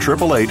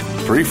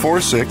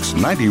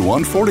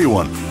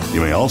 1-888-346-9141.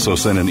 You may also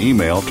send an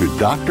email to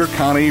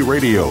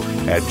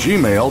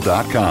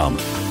drconnieradio@gmail.com.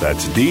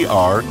 That's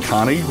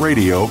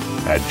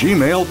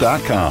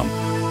drconnieradio@gmail.com.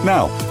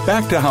 Now,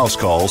 back to House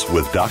Calls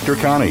with Dr.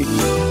 Connie.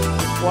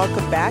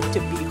 Welcome back to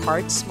Be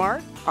Heart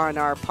Smart on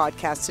our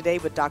podcast today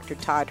with Dr.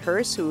 Todd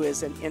Hurst, who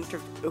is a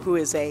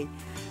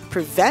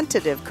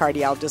preventative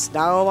cardiologist.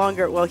 No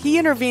longer, he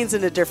intervenes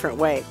in a different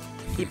way.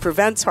 He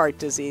prevents heart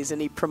disease and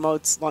he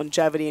promotes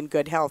longevity and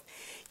good health.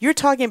 You're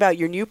talking about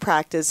your new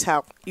practice,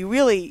 how you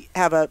really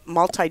have a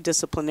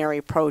multidisciplinary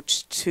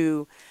approach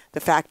to the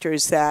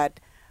factors that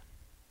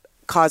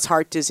cause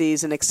heart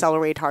disease and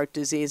accelerate heart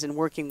disease, and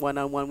working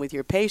one-on-one with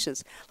your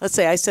patients. Let's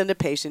say I send a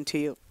patient to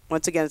you.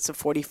 Once again, it's a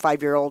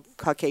 45-year-old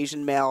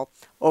Caucasian male,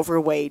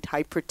 overweight,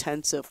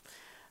 hypertensive,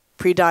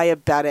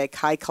 pre-diabetic,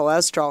 high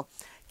cholesterol.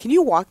 Can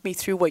you walk me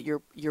through what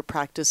your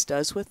practice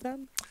does with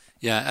them?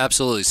 Yeah,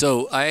 absolutely.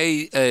 So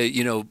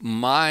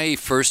my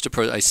first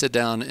approach, I sit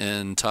down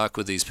and talk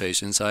with these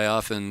patients. I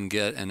often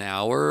get an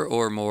hour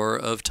or more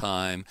of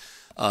time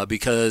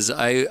because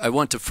I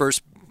want to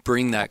first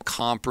bring that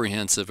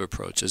comprehensive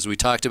approach. As we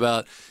talked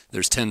about,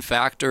 there's 10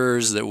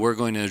 factors that we're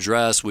going to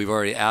address. We've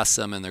already asked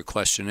them in their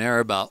questionnaire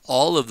about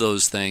all of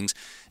those things.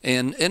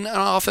 And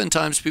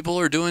oftentimes people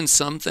are doing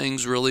some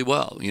things really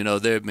well.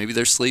 Maybe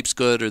their sleep's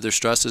good or their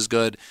stress is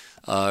good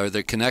or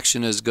their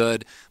connection is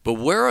good. But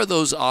where are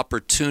those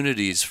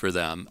opportunities for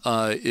them?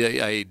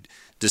 I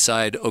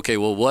decide, okay,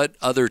 well, what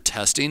other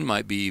testing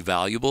might be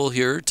valuable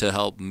here to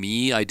help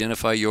me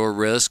identify your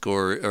risk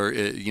or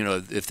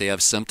if they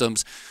have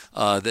symptoms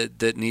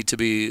that need to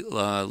be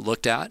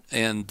looked at.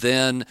 And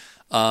then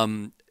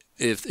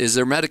is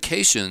there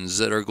medications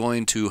that are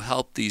going to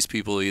help these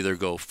people either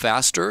go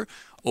faster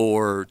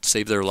or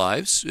save their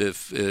lives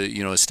if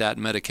a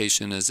statin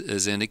medication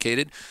is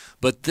indicated.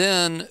 But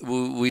then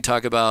we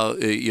talk about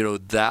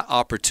that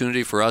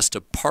opportunity for us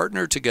to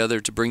partner together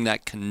to bring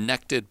that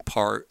connected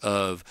part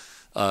of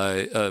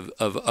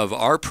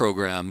our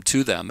program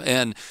to them.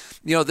 And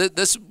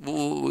this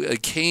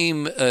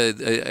came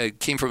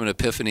from an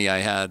epiphany I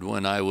had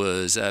when I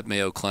was at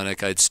Mayo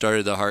Clinic. I'd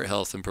started the Heart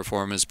Health and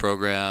Performance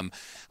program.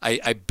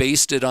 I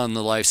based it on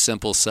the Life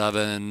Simple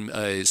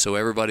 7, so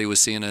everybody was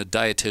seeing a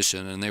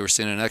dietitian and they were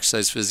seeing an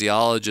exercise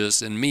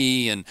physiologist and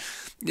me, and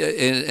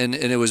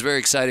it was very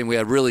exciting. We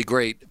had really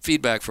great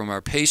feedback from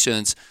our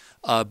patients,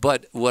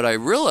 but what I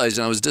realized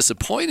and I was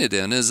disappointed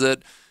in is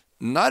that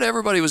not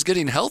everybody was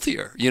getting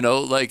healthier.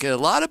 Like a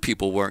lot of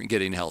people weren't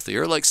getting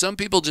healthier. Like some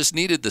people just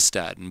needed the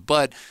statin,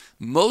 but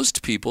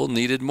most people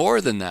needed more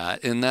than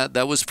that, and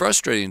that was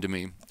frustrating to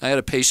me. I had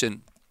a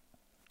patient,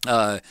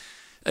 a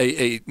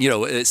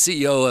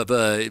CEO of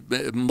a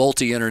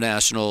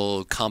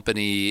multi-international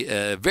company,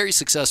 very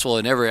successful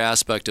in every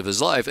aspect of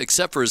his life,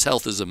 except for his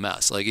health is a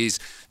mess. Like he's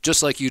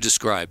just like you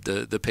described,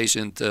 the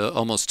patient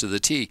almost to the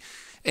T.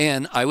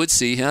 And I would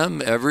see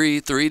him every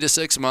 3 to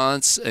 6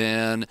 months,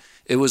 and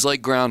it was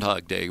like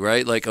Groundhog Day,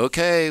 right? Like,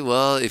 okay,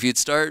 well, if you'd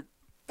start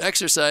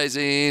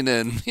exercising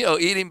and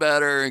eating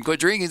better and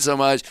quit drinking so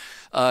much,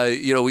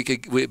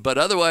 but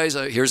otherwise,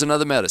 here's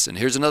another medicine.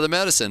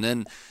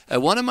 And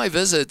at one of our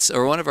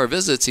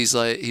visits, he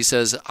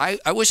says,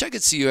 I wish I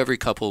could see you every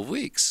couple of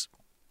weeks.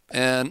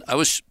 And I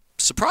was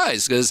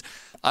surprised because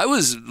I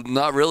was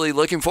not really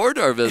looking forward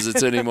to our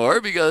visits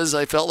anymore because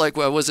I felt like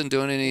I wasn't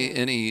doing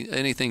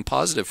anything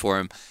positive for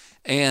him.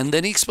 And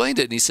then he explained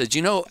it, and he said,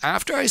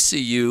 after I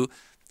see you,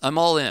 I'm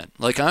all in.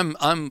 Like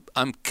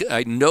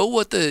I know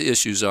what the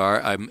issues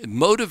are. I'm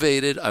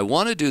motivated. I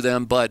want to do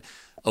them, but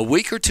a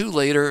week or two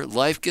later,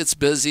 life gets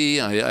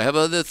busy. I have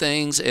other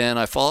things, and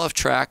I fall off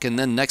track. And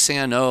then next thing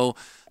I know,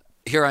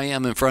 here I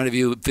am in front of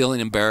you,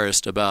 feeling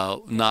embarrassed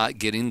about not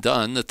getting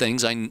done the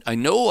things I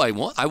know I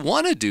want. I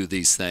want to do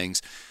these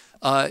things.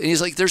 And he's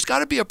like, there's got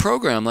to be a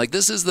program. Like,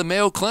 this is the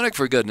Mayo Clinic,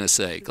 for goodness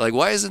sake. Like,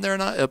 why isn't there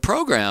not a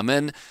program?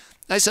 And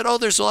I said,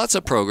 there's lots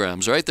of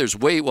programs, right? There's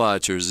Weight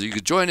Watchers. You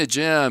could join a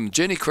gym,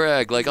 Jenny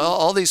Craig, like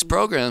all these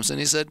programs. And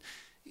he said,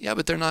 yeah,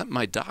 but they're not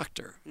my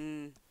doctor.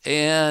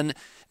 And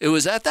it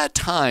was at that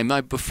time,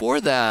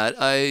 before that,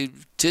 I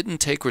didn't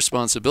take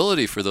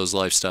responsibility for those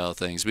lifestyle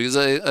things because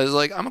I was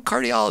like, I'm a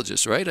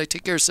cardiologist, right? I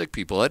take care of sick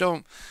people. I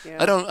don't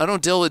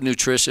deal with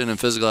nutrition and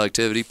physical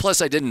activity.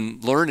 Plus, I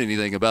didn't learn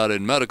anything about it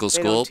in medical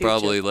school,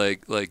 probably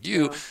like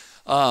you.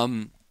 Yeah.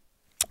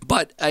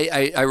 But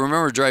I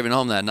remember driving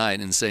home that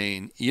night and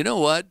saying, you know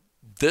what?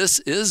 This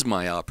is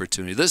my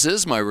opportunity. This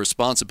is my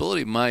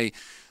responsibility.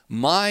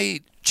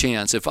 My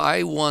chance. If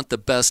I want the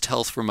best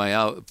health for my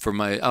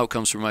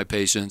outcomes for my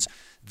patients,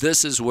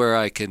 this is where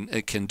I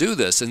can do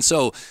this. And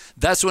so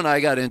that's when I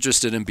got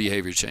interested in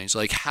behavior change.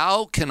 Like,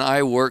 how can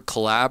I work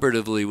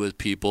collaboratively with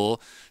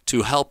people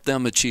to help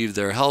them achieve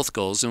their health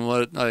goals? And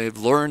what I've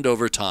learned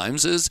over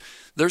times is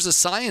there's a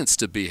science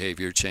to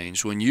behavior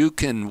change. When you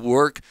can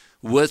work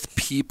with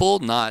people,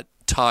 not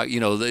talk,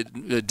 Dean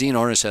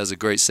Ornish has a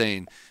great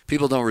saying,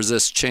 people don't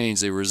resist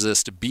change, they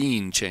resist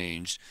being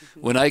changed.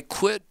 When I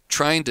quit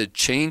trying to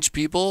change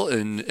people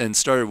and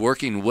started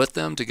working with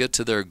them to get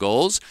to their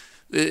goals,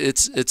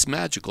 it's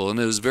magical, and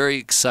it was very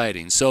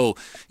exciting. So,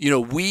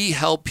 we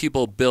help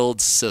people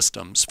build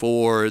systems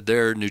for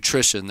their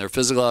nutrition, their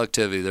physical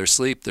activity, their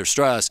sleep, their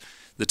stress,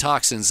 the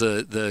toxins,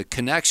 the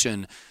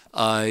connection.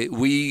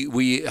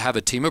 We have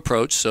a team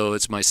approach, so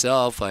it's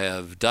myself, I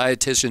have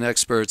dietitian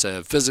experts, I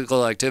have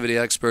physical activity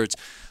experts.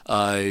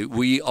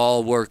 We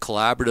all work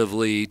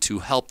collaboratively to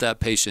help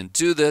that patient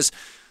do this.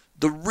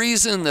 The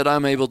reason that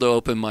I'm able to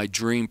open my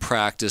dream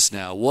practice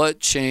now,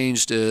 what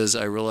changed is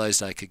I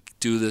realized I could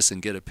do this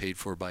and get it paid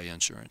for by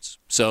insurance.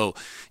 So,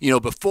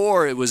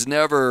 before it was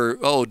never,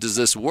 does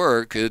this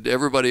work?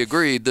 Everybody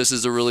agreed this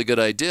is a really good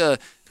idea,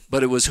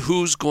 but it was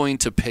who's going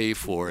to pay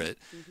for it.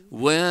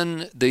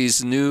 When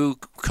these new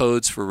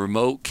codes for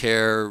remote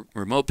care,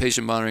 remote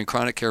patient monitoring,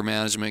 chronic care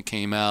management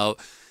came out,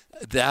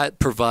 that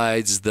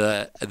provides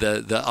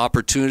the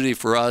opportunity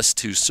for us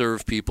to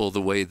serve people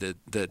the way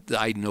that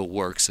I know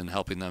works in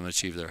helping them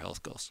achieve their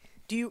health goals.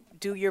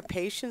 Do your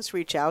patients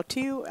reach out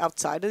to you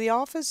outside of the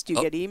office? Do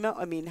you get email?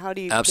 I mean, how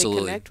do you they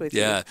connect with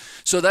you? Yeah.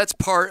 So that's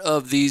part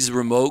of these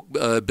remote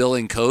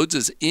billing codes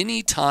is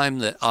any time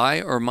that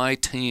I or my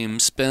team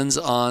spends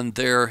on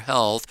their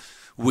health,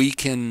 we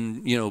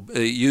can,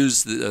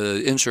 use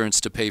the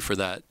insurance to pay for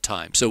that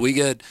time. So we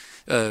get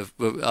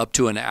up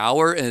to an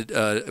hour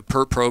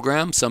per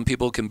program. Some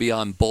people can be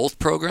on both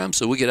programs,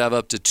 so we could have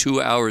up to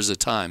 2 hours a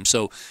time.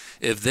 So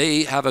if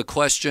they have a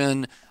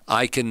question,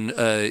 I can,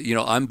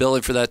 I'm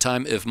billing for that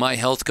time. If my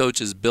health coach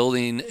is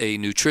building a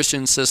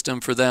nutrition system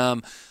for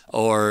them,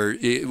 or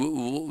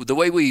the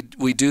way we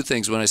do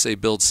things, when I say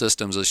build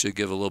systems, I should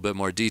give a little bit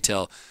more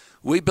detail.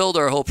 We build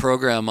our whole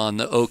program on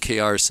the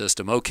OKR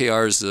system.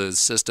 OKR is the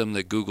system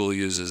that Google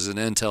uses, and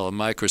Intel and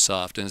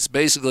Microsoft. And it's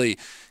basically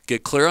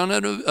get clear on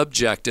an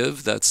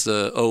objective. That's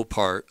the O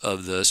part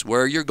of this,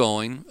 where you're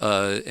going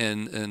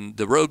and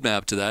the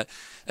roadmap to that.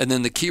 And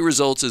then the key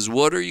results is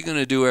what are you going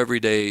to do every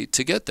day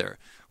to get there?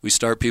 We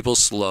start people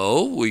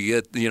slow. We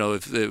get,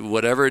 if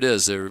whatever it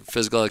is, their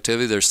physical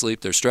activity, their sleep,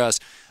 their stress,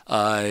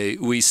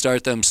 we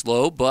start them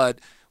slow, but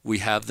we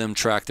have them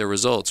track their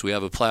results. We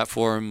have a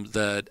platform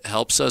that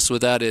helps us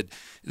with that.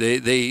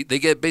 They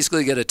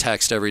basically get a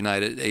text every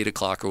night at 8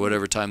 o'clock or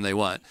whatever time they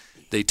want.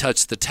 They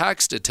touch the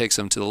text. It takes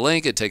them to the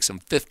link. It takes them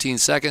 15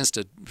 seconds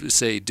to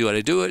say, did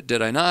I do it?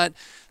 Did I not?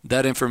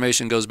 That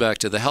information goes back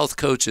to the health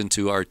coach and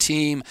to our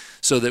team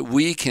so that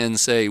we can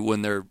say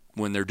when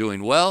they're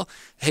doing well,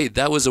 hey,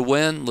 that was a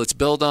win. Let's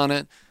build on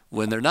it.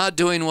 When they're not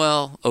doing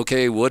well,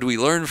 okay, what do we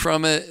learn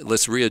from it?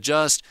 Let's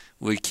readjust.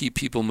 We keep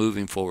people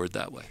moving forward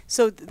that way.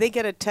 So they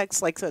get a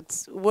text like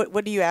that.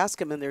 What do you ask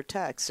them in their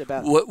text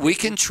about? We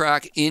can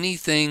track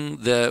anything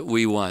that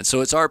we want.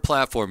 So it's our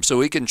platform. So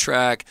we can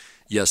track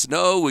yes,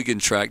 no. We can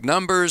track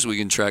numbers. We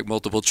can track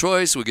multiple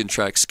choice. We can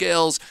track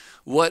scales,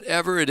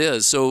 whatever it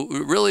is. So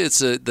really it's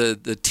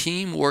the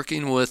team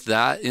working with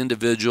that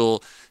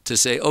individual to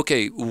say,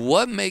 okay,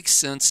 what makes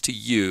sense to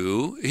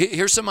you?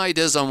 Here's some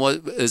ideas on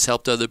what has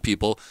helped other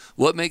people.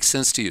 What makes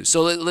sense to you?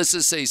 So let's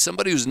just say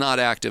somebody who's not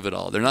active at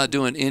all. They're not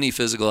doing any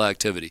physical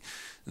activity.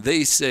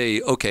 They say,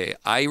 okay,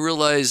 I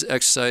realize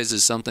exercise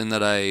is something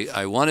that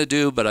I want to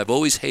do, but I've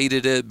always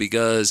hated it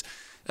because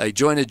I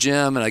join a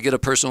gym and I get a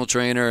personal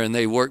trainer and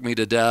they work me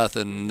to death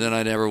and then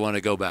I never want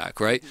to go back,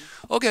 right?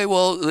 Okay,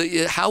 well,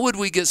 how would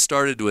we get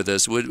started with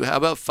this? How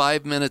about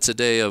 5 minutes a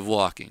day of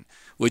walking?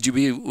 Would you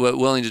be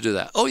willing to do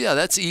that? Oh, yeah,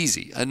 that's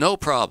easy. No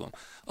problem.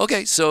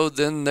 Okay, so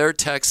then their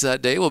text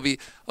that day will be,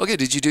 okay,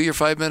 did you do your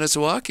 5 minutes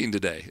of walking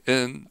today?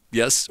 And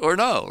yes or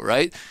no,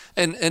 right?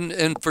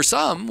 And for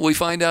some, we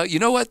find out, you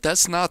know what?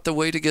 That's not the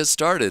way to get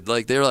started.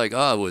 Like they're like,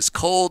 oh, it was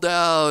cold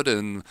out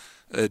and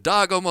a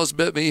dog almost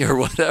bit me or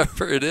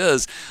whatever it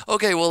is.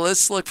 Okay, well,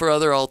 let's look for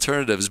other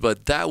alternatives.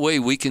 But that way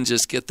we can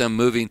just get them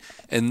moving,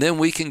 and then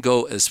we can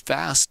go as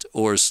fast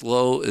or as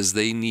slow as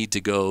they need to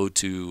go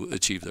to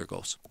achieve their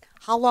goals.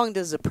 How long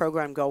does the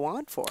program go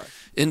on for?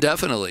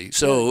 Indefinitely.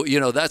 So,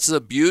 that's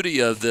the beauty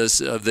of this,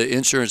 of the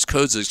insurance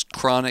codes, is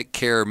chronic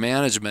care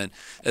management.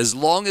 As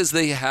long as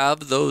they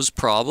have those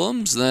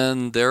problems,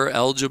 then they're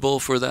eligible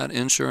for that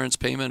insurance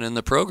payment in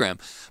the program.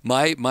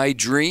 My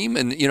dream,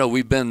 and,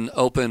 we've been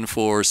open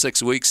for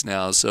 6 weeks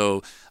now,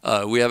 so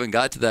we haven't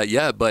got to that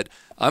yet, but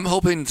I'm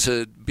hoping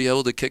to be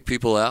able to kick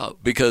people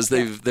out because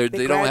they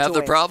don't have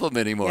the problem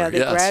anymore. Yeah, they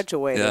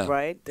graduated,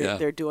 right?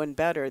 They're doing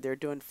better. They're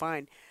doing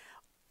fine.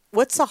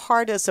 What's the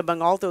hardest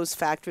among all those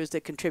factors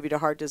that contribute to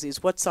heart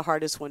disease? What's the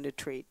hardest one to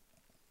treat?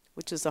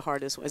 Which is the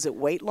hardest one? Is it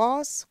weight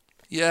loss?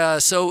 Yeah,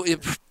 so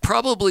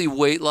probably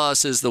weight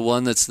loss is the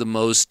one that's the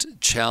most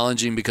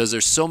challenging because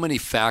there's so many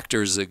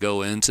factors that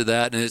go into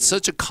that, and it's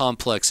such a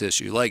complex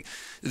issue. Like,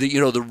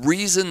 the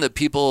reason that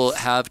people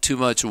have too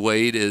much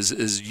weight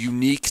is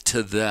unique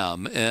to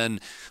them,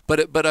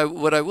 but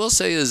what I will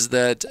say is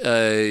that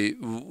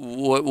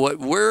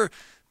what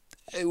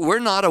we're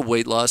not a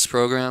weight loss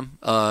program.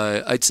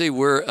 I'd say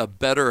we're a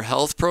better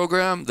health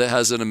program that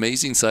has an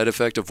amazing side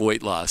effect of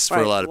weight loss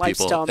for a lot of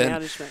people. Lifestyle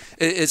management.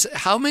 It's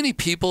how many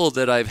people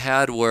that I've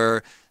had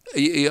where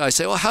I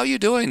say, well, how are you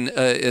doing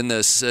in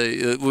this?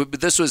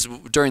 This was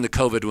during the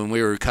COVID when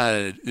we were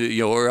kind of,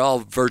 we're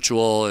all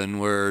virtual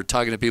and we're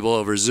talking to people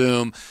over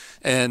Zoom.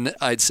 And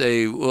I'd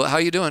say, well, how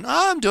are you doing?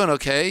 Oh, I'm doing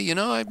okay.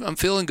 I'm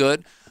feeling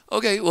good.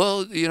 Okay,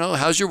 well,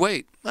 how's your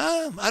weight?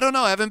 I don't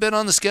know. I haven't been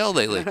on the scale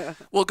lately.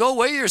 Well, go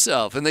weigh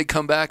yourself. And they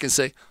come back and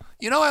say,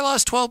 I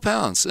lost 12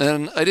 pounds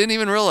and I didn't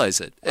even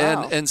realize it.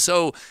 Wow. And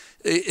so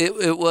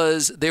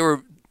they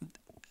were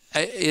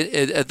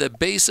at the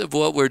base of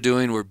what we're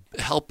doing, we're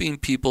helping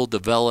people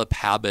develop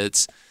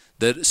habits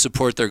that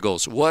support their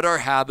goals. What are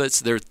habits?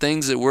 They're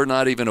things that we're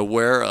not even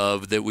aware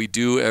of that we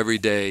do every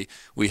day.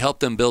 We help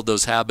them build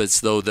those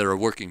habits, though, that are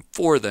working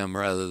for them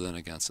rather than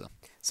against them.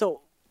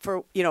 So,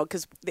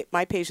 because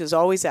my patients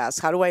always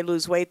ask, how do I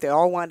lose weight? They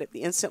all want it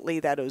instantly,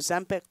 that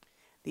Ozempic,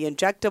 the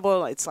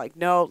injectable. It's like,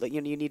 no,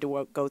 you need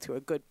to go through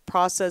a good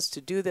process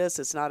to do this.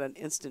 It's not an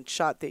instant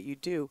shot that you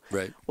do.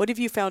 Right. What have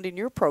you found in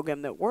your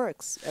program that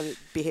works?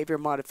 Behavior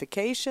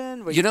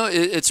modification?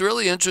 It's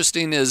really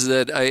interesting is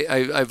that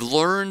I've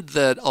learned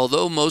that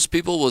although most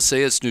people will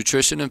say it's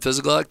nutrition and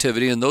physical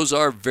activity, and those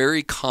are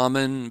very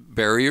common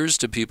barriers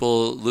to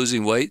people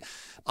losing weight,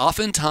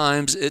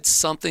 oftentimes it's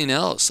something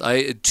else.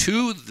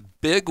 Two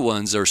big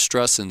ones are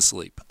stress and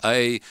sleep.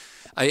 I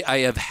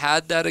have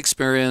had that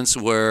experience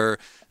where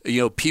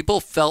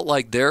people felt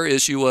like their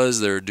issue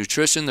was their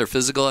nutrition, their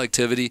physical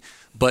activity,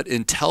 but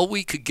until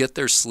we could get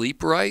their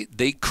sleep right,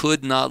 they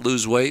could not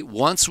lose weight.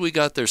 Once we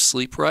got their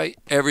sleep right,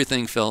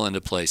 everything fell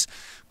into place.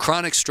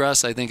 Chronic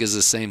stress, I think, is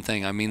the same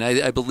thing. I mean,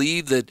 I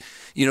believe that,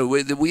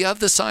 we have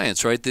the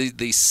science, right?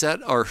 They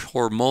set our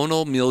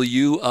hormonal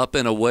milieu up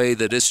in a way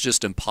that it's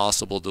just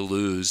impossible to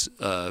lose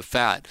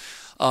fat.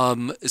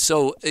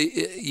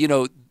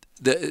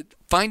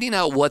 Finding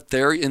out what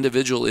their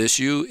individual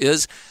issue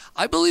is,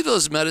 I believe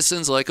those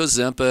medicines like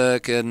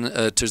Ozempic and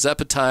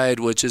tirzepatide,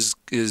 which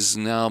is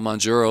now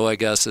Mounjaro, I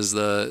guess, is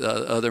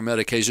the other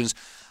medications.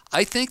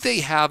 I think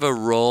they have a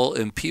role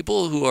in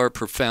people who are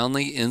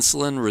profoundly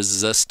insulin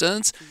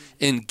resistant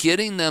in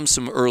getting them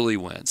some early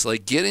wins,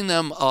 like getting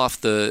them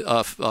off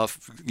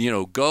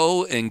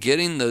go and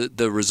getting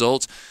the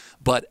results.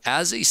 But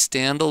as a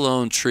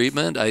standalone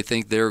treatment, I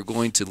think they're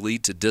going to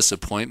lead to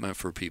disappointment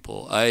for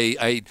people.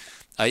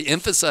 I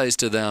emphasize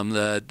to them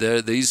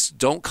that these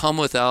don't come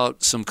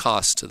without some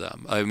cost to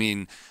them. I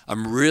mean,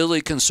 I'm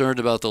really concerned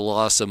about the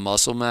loss of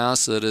muscle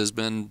mass that has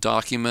been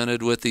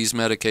documented with these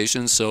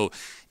medications. So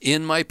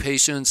in my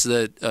patients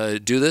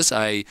that do this,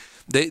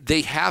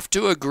 they have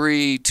to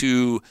agree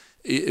to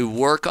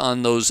work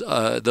on those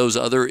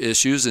other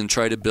issues and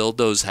try to build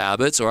those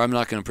habits, or I'm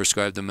not going to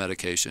prescribe the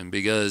medication,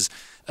 because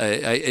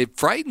it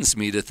frightens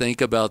me to think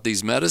about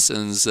these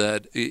medicines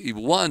that,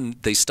 one,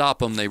 they stop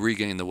them, they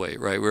regain the weight,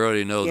 right? We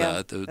already know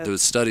that. The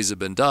studies have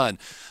been done.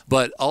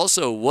 But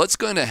also, what's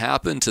going to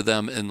happen to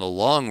them in the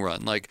long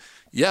run? Like,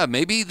 yeah,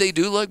 maybe they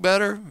do look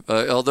better,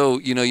 although,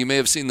 you may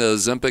have seen the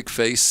Ozempic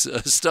face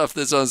stuff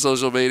that's on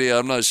social media.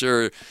 I'm not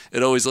sure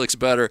it always looks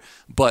better.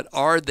 But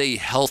are they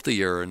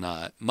healthier or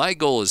not? My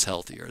goal is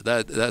healthier.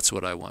 That's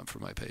what I want for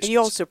my patients. And you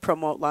also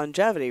promote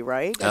longevity,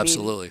 right?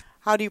 Absolutely.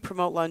 How do you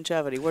promote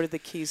longevity? What are the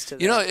keys to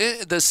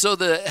that? So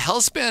the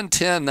HealthsPan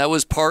 10, that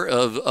was part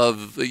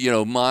of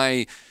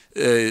my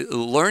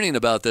learning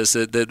about this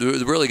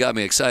that really got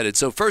me excited.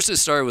 So first it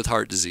started with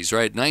heart disease,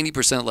 right?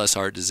 90% less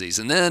heart disease.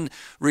 And then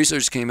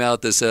research came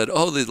out that said,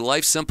 the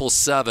Life Simple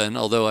 7,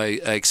 although I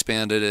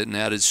expanded it and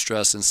added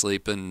stress and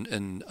sleep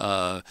and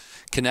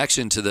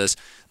connection to this,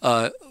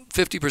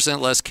 50%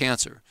 less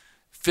cancer.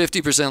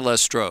 50%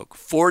 less stroke,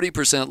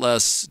 40%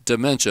 less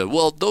dementia.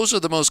 Well, those are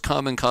the most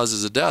common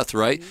causes of death,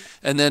 right?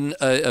 Mm-hmm. And then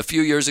a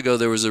few years ago,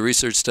 there was a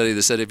research study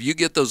that said if you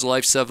get those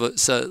Life Simple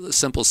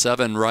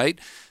 7 right,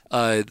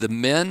 the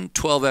men,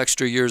 12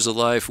 extra years of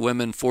life,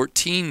 women,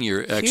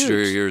 14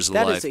 extra years of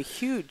life. That is a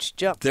huge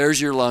jump. There's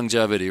your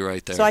longevity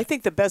right there. So I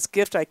think the best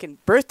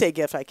birthday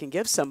gift I can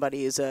give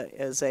somebody is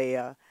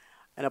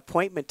an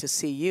appointment to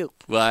see you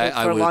for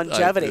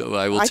longevity. I will take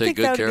good care of them. I think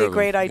that would be a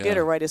great idea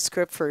to write a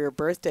script for your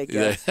birthday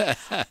gift.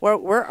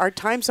 Our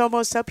time's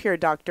almost up here,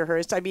 Dr.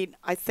 Hurst. I mean,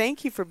 I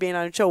thank you for being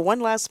on the show. One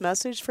last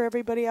message for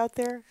everybody out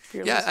there?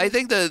 I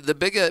think the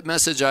big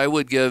message I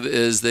would give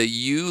is that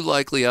you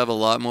likely have a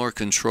lot more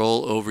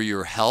control over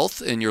your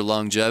health and your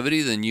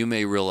longevity than you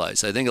may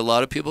realize. I think a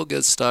lot of people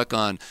get stuck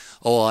on,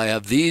 I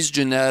have these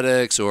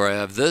genetics or I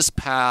have this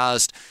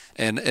past,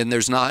 and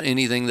there's not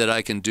anything that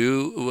I can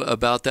do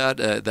about that.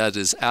 That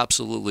is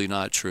absolutely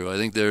not true. I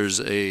think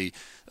there's a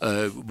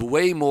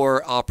way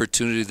more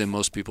opportunity than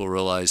most people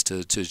realize to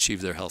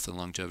achieve their health and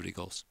longevity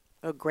goals.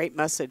 A great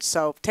message.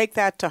 So take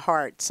that to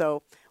heart.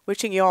 So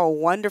wishing you all a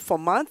wonderful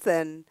month,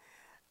 and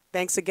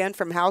thanks again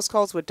from House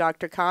Calls with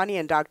Dr. Connie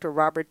and Dr.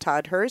 Robert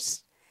Todd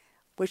Hurst.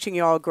 Wishing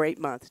you all a great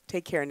month.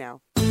 Take care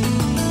now.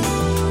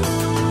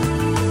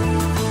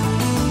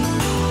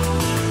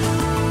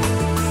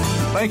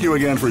 Thank you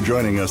again for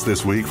joining us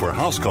this week for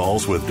House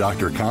Calls with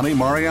Dr. Connie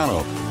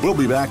Mariano. We'll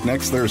be back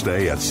next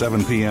Thursday at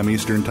 7 p.m.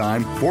 Eastern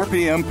Time, 4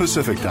 p.m.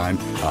 Pacific Time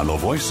on the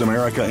Voice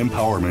America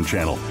Empowerment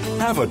Channel.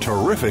 Have a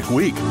terrific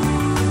week.